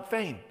shall not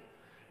faint.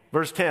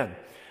 Verse 10,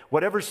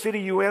 whatever city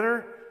you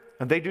enter,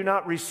 and they do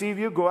not receive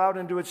you, go out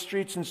into its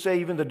streets and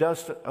say, even the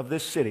dust of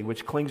this city,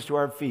 which clings to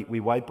our feet, we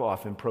wipe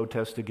off and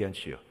protest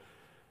against you.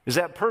 Is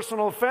that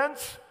personal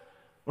offense,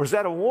 or is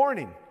that a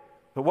warning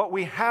that what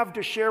we have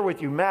to share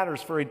with you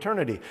matters for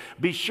eternity?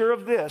 Be sure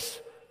of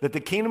this, that the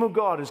kingdom of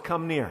God has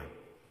come near.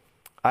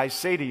 I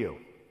say to you,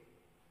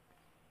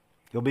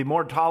 you'll be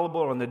more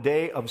tolerable on the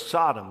day of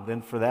Sodom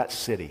than for that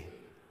city.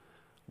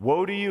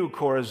 Woe to you,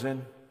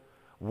 Chorazin!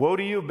 Woe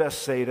to you,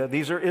 Bethsaida!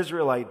 These are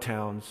Israelite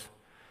towns.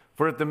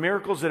 For if the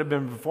miracles that have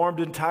been performed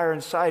in Tyre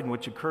and Sidon,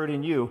 which occurred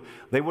in you,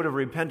 they would have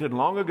repented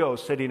long ago,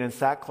 sitting in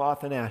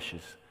sackcloth and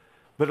ashes.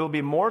 But it will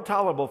be more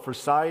tolerable for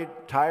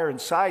Tyre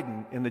and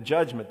Sidon in the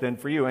judgment than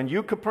for you. And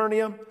you,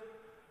 Capernaum,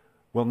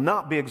 will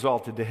not be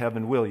exalted to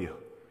heaven, will you?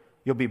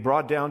 You'll be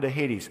brought down to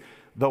Hades.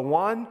 The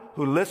one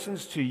who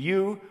listens to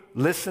you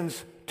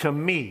listens to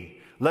me.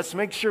 Let's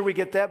make sure we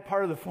get that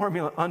part of the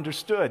formula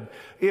understood.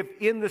 If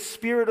in the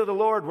Spirit of the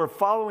Lord we're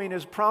following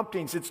His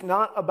promptings, it's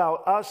not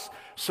about us.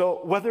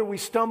 So whether we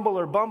stumble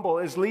or bumble,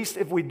 at least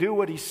if we do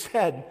what He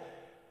said,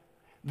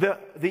 the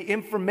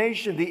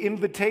information, the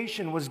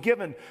invitation was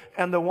given.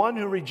 And the one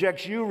who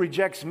rejects you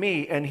rejects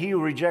me, and he who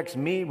rejects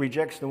me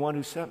rejects the one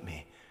who sent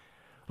me.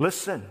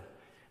 Listen,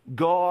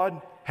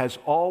 God has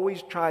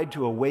always tried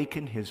to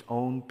awaken His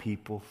own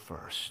people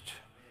first.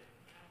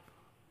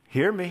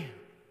 Hear me.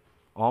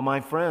 All my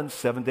friends,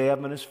 Seventh-day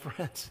Adventist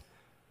friends.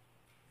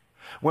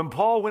 When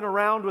Paul went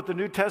around with the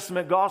New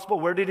Testament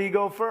gospel, where did he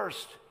go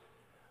first?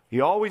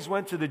 He always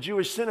went to the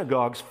Jewish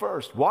synagogues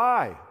first.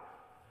 Why?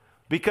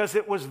 Because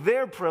it was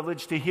their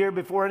privilege to hear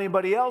before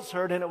anybody else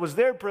heard, and it was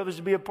their privilege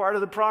to be a part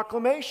of the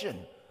proclamation.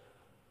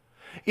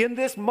 In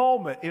this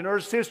moment in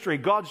Earth's history,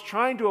 God's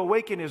trying to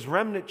awaken His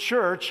remnant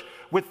church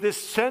with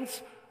this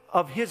sense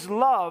of His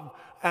love,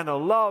 and a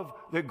love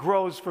that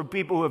grows for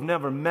people who have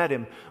never met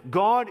Him.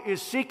 God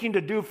is seeking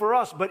to do for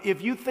us. But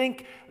if you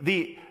think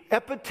the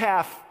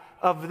epitaph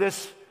of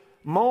this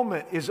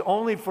moment is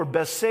only for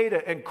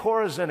Bethsaida and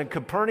Chorazin and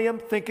Capernaum,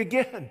 think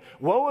again.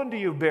 Woe unto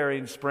you,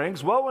 Berrien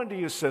Springs. Woe unto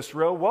you,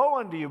 Cicero. Woe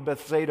unto you,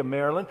 Bethsaida,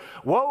 Maryland.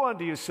 Woe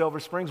unto you, Silver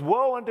Springs.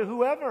 Woe unto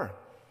whoever.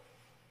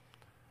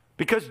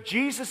 Because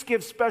Jesus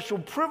gives special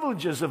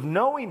privileges of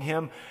knowing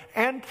Him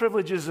and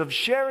privileges of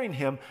sharing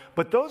Him.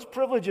 But those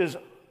privileges,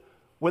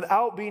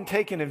 without being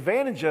taken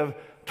advantage of,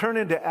 turn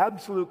into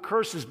absolute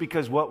curses,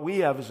 because what we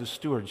have is a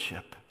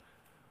stewardship.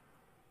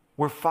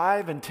 We're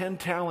 5 and 10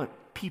 talent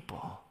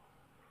people.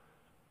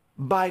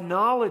 By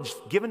knowledge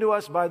given to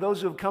us by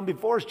those who have come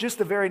before us, just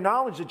the very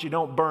knowledge that you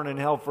don't burn in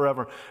hell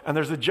forever, and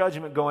there's a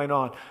judgment going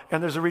on,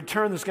 and there's a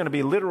return that's going to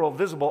be literal,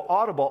 visible,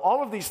 audible.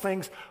 All of these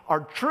things are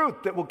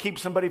truth that will keep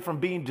somebody from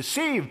being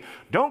deceived.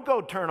 Don't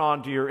go turn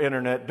on to your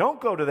internet. Don't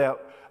go to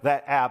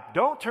that app.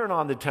 Don't turn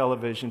on the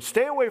television.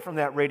 Stay away from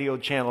that radio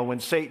channel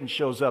when Satan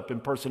shows up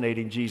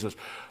impersonating Jesus.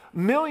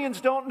 Millions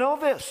don't know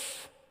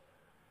this.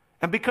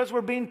 And because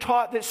we're being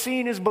taught that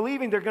seeing is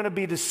believing, they're going to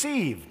be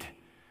deceived.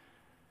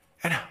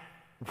 And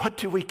what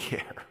do we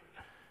care?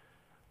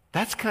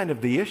 That's kind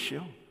of the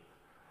issue.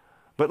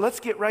 But let's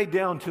get right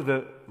down to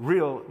the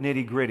real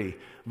nitty-gritty.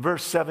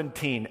 Verse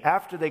 17,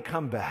 after they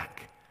come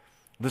back,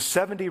 the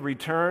 70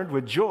 returned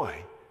with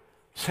joy,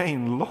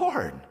 saying,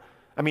 Lord,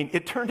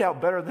 it turned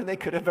out better than they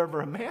could have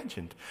ever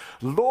imagined.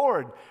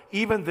 Lord,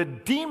 even the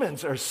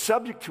demons are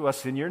subject to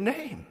us in your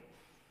name.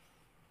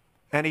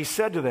 And he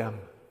said to them,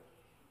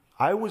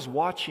 I was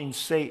watching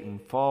Satan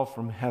fall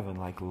from heaven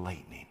like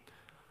lightning.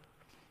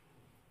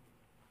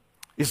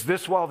 Is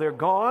this while they're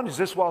gone? Is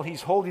this while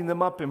he's holding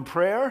them up in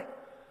prayer?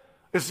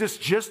 Is this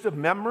just a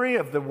memory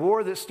of the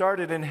war that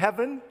started in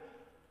heaven?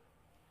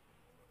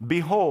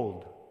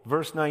 Behold,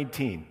 verse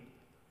 19,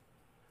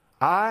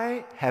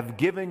 I have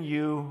given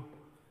you,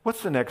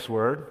 what's the next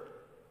word?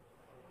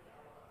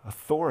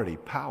 Authority,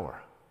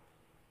 power.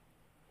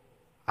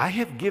 I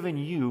have given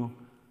you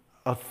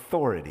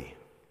authority.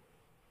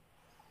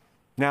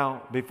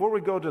 Now, before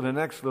we go to the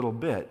next little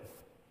bit,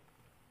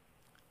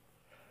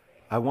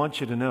 I want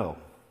you to know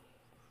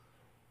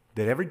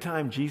that every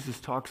time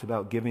Jesus talks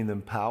about giving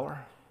them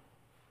power,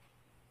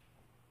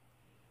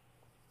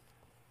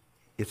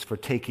 it's for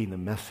taking the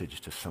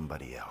message to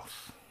somebody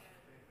else.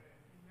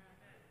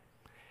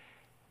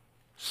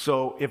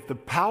 So if the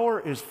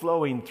power is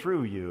flowing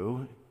through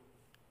you,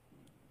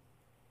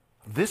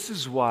 this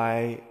is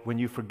why when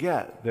you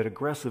forget that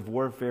aggressive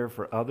warfare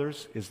for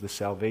others is the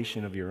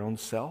salvation of your own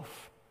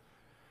self,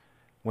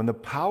 when the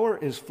power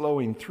is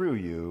flowing through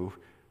you,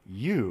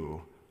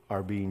 you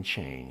are being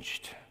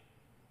changed.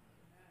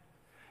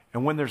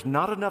 And when there's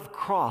not enough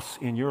cross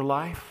in your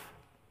life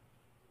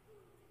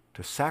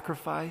to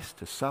sacrifice,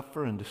 to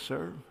suffer, and to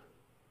serve,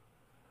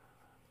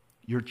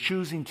 you're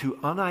choosing to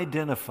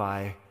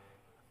unidentify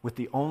with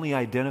the only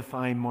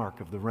identifying mark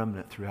of the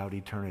remnant throughout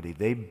eternity.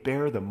 They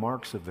bear the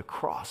marks of the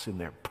cross in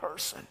their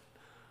person.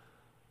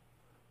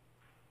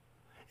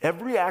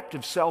 Every act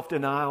of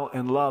self-denial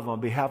and love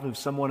on behalf of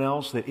someone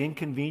else that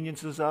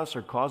inconveniences us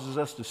or causes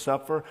us to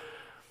suffer,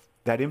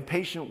 that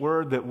impatient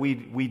word that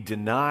we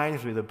deny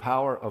through the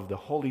power of the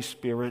Holy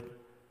Spirit,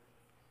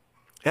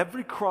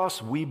 every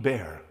cross we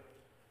bear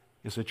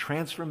is a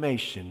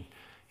transformation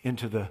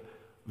into the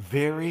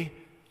very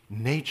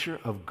nature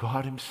of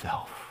God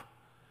Himself.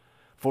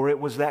 For it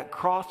was that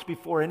cross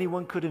before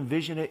anyone could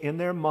envision it in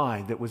their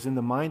mind, that was in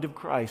the mind of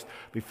Christ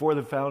before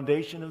the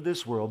foundation of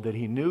this world, that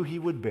He knew He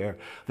would bear,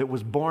 that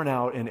was born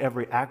out in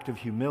every act of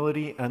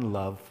humility and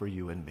love for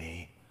you and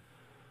me.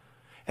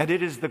 And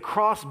it is the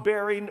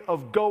cross-bearing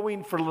of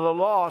going for the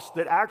lost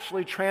that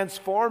actually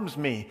transforms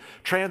me,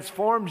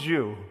 transforms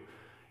you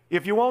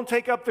If you won't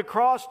take up the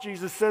cross,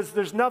 Jesus says,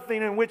 there's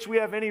nothing in which we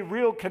have any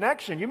real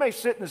connection. You may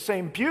sit in the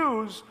same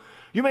pews.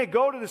 You may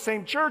go to the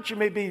same church. You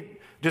may be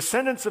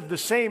descendants of the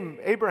same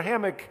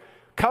Abrahamic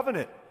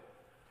covenant.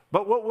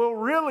 But what will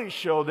really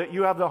show that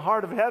you have the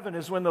heart of heaven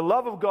is when the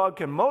love of God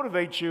can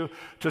motivate you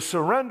to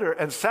surrender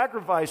and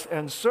sacrifice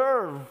and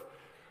serve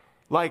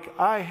like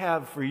I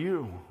have for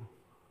you.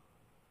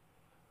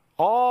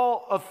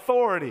 All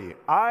authority,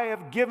 I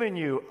have given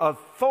you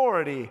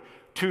authority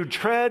to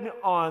tread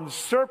on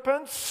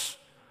serpents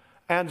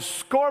and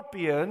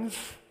scorpions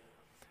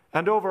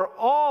and over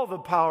all the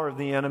power of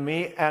the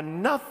enemy,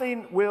 and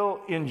nothing will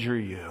injure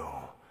you.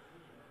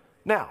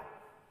 Now,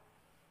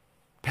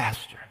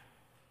 Pastor,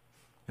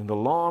 in the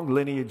long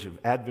lineage of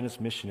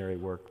Adventist missionary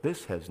work,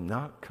 this has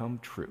not come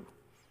true.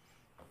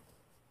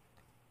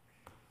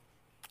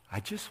 I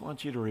just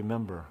want you to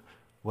remember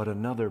what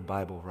another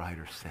Bible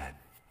writer said,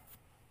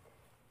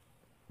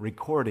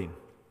 recording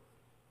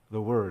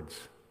the words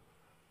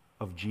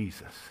of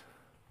Jesus.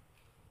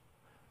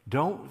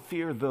 Don't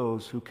fear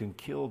those who can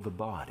kill the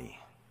body.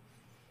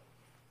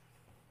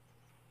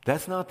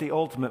 That's not the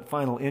ultimate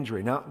final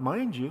injury. Now,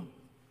 mind you,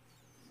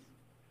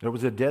 there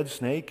was a dead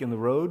snake in the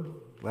road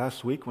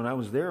last week when I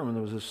was there, and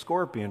there was a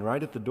scorpion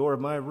right at the door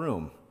of my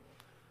room.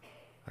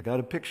 I got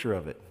a picture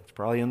of it. It's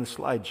probably in the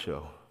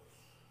slideshow.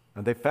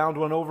 And they found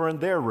one over in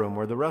their room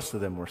where the rest of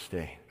them were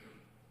staying.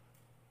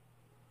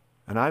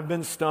 And I've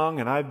been stung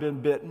and I've been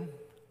bitten.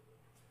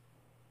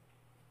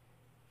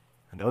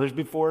 And others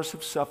before us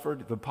have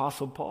suffered. The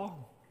Apostle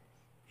Paul,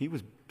 he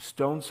was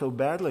stoned so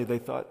badly they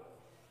thought,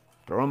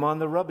 throw him on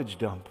the rubbish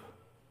dump.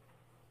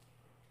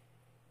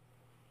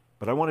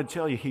 But I want to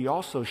tell you, he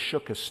also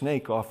shook a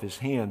snake off his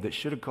hand that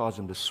should have caused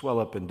him to swell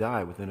up and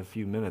die within a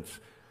few minutes.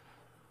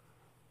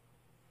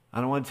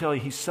 And I want to tell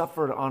you, he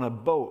suffered on a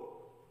boat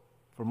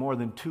for more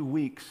than 2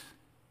 weeks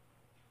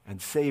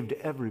and saved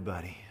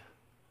everybody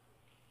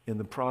in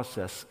the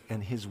process.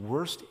 And his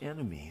worst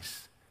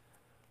enemies,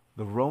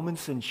 the Roman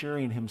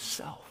centurion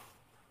himself,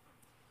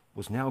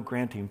 was now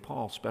granting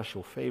Paul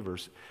special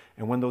favors.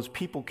 And when those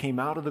people came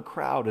out of the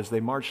crowd as they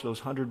marched those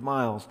 100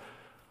 miles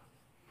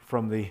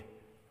on the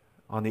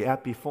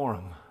Appii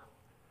Forum,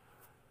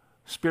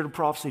 Spirit of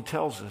Prophecy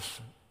tells us,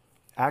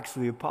 Acts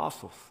of the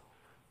Apostles,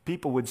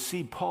 people would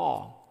see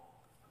Paul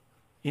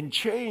in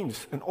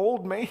chains, an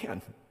old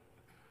man,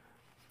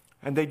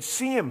 and they'd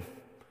see him,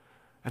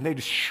 and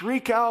they'd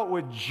shriek out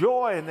with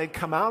joy, and they'd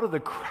come out of the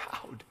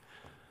crowd,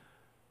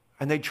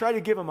 and they'd try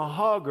to give him a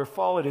hug or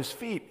fall at his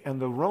feet,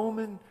 and the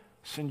Roman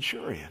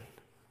centurion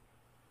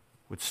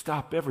would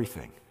stop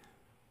everything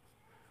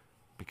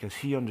because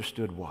he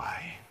understood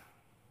why.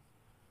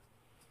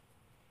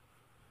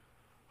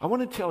 I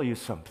want to tell you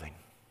something.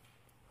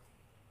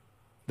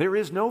 There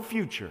is no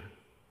future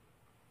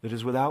that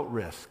is without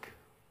risk.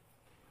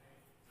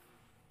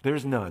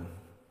 There's none.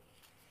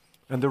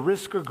 And the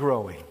risks are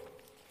growing.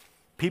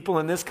 People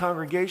in this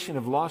congregation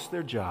have lost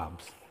their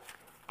jobs.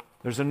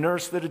 There's a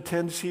nurse that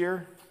attends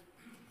here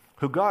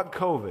who got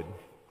COVID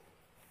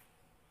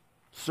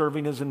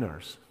serving as a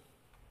nurse.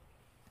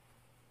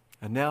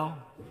 And now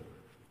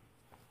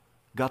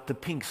got the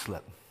pink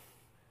slip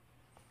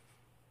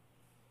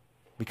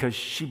because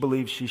she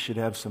believes she should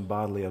have some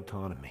bodily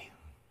autonomy.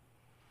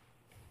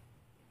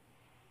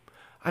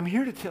 I'm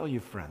here to tell you,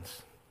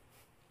 friends,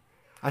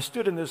 I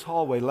stood in this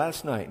hallway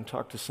last night and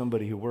talked to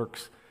somebody who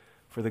works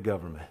for the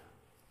government.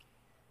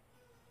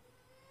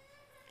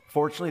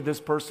 Fortunately, this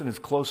person is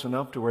close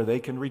enough to where they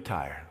can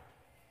retire.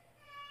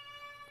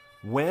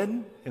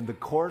 When, in the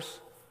course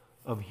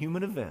of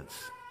human events,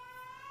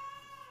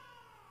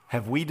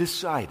 have we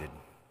decided,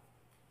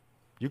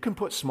 you can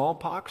put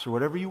smallpox or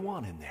whatever you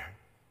want in there,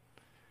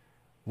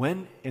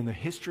 when in the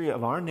history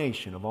of our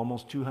nation of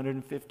almost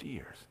 250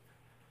 years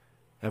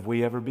have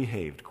we ever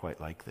behaved quite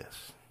like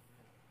this?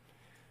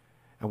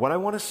 And what I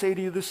want to say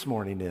to you this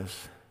morning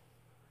is,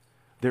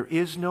 there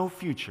is no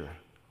future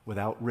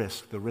without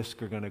risk. The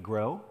risks are going to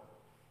grow.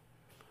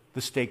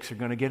 The stakes are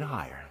going to get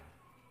higher.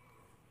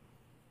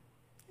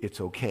 It's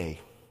okay,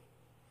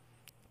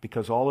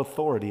 because all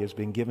authority has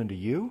been given to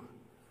you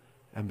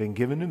and been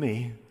given to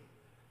me,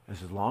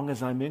 as long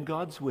as I'm in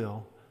God's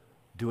will,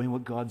 doing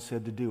what God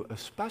said to do,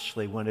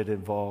 especially when it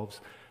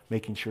involves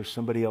making sure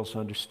somebody else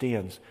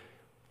understands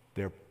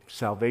their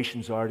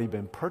salvation's already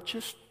been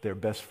purchased, their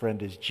best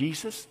friend is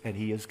Jesus, and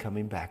he is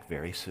coming back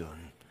very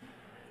soon.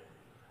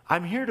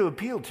 I'm here to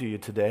appeal to you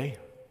today.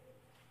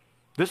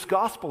 This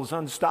gospel is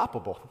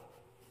unstoppable.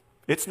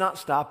 It's not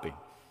stopping.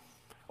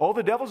 Oh,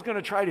 the devil's going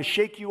to try to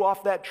shake you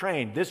off that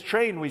train. This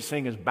train we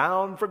sing is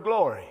bound for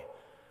glory.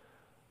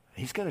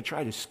 He's going to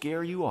try to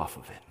scare you off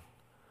of it.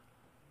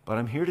 But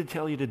I'm here to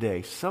tell you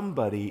today,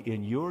 somebody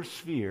in your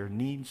sphere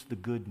needs the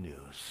good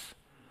news.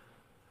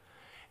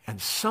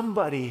 And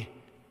somebody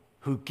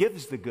who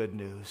gives the good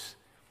news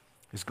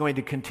is going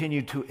to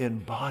continue to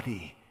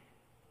embody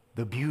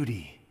the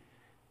beauty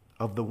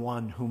of the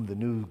one whom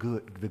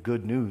the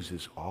good news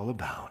is all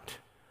about.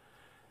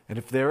 And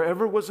if there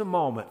ever was a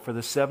moment for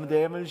the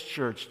Seventh-day Adventist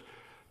Church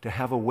to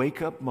have a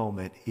wake-up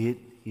moment, it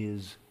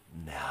is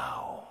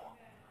now.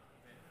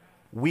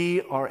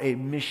 We are a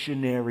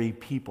missionary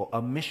people,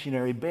 a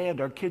missionary band.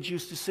 Our kids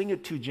used to sing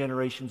it 2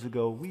 generations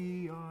ago.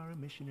 We are a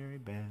missionary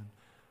band,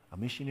 a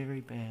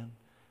missionary band,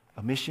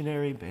 a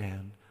missionary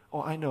band.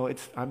 Oh, I know,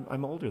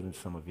 I'm older than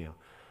some of you.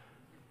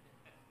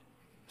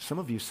 Some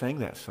of you sang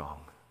that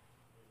song.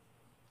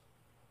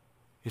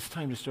 It's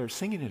time to start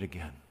singing it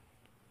again.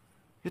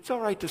 It's all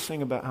right to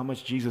sing about how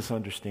much Jesus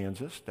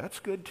understands us. That's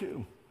good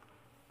too.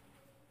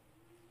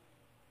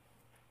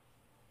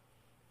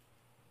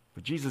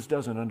 But Jesus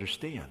doesn't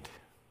understand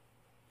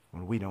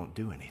when we don't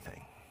do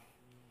anything.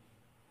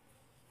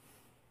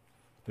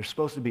 There's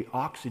supposed to be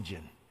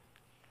oxygen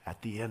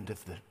at the end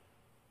of the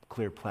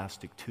clear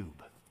plastic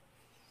tube.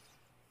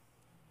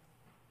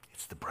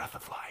 It's the breath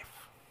of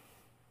life.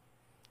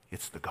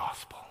 It's the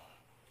gospel.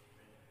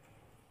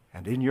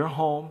 And in your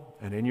home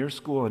and in your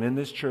school and in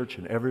this church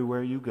and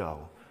everywhere you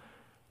go,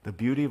 the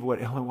beauty of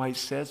what Ellen White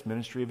says,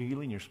 Ministry of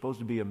Healing, you're supposed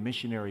to be a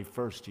missionary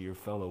first to your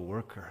fellow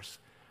workers.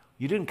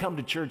 You didn't come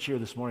to church here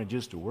this morning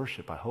just to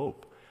worship, I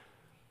hope.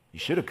 You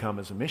should have come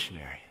as a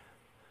missionary.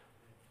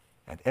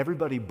 And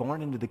everybody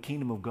born into the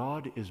kingdom of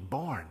God is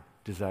born,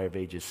 Desire of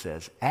Ages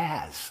says,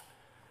 as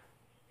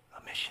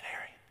a missionary.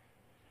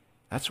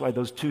 That's why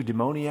those 2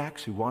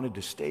 demoniacs who wanted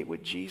to stay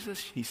with Jesus,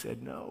 he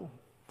said no.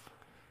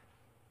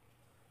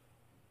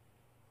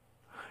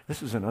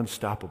 This is an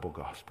unstoppable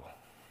gospel.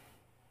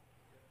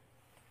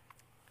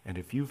 And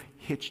if you've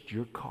hitched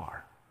your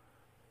car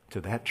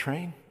to that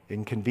train,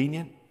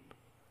 inconvenient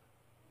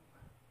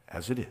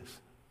as it is,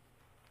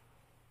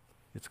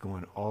 it's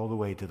going all the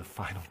way to the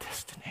final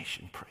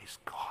destination, praise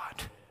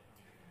God.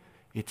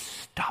 It's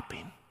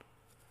stopping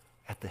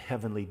at the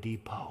heavenly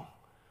depot,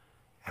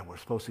 and we're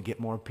supposed to get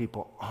more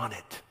people on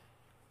it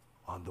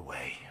on the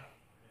way.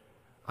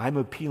 I'm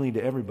appealing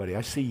to everybody.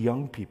 I see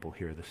young people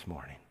here this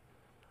morning.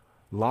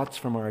 Lots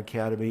from our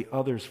academy,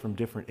 others from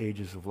different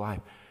ages of life.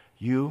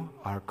 You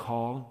are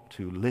called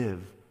to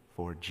live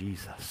for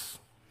Jesus.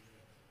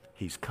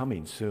 He's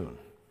coming soon.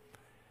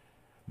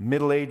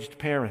 Middle-aged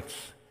parents,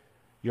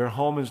 your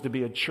home is to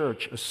be a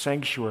church, a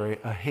sanctuary,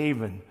 a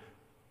haven.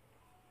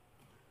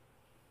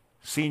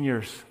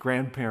 Seniors,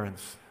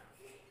 grandparents,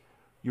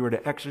 you are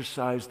to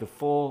exercise the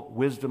full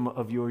wisdom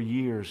of your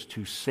years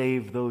to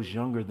save those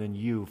younger than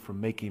you from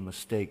making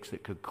mistakes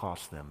that could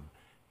cost them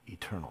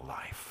eternal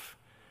life.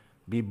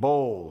 Be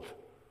bold.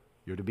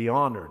 You're to be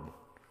honored.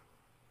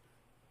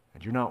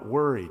 And you're not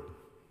worried.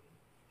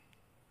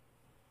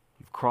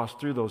 You've crossed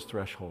through those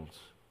thresholds,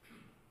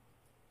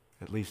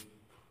 at least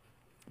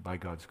by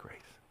God's grace.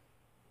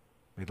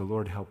 May the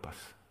Lord help us.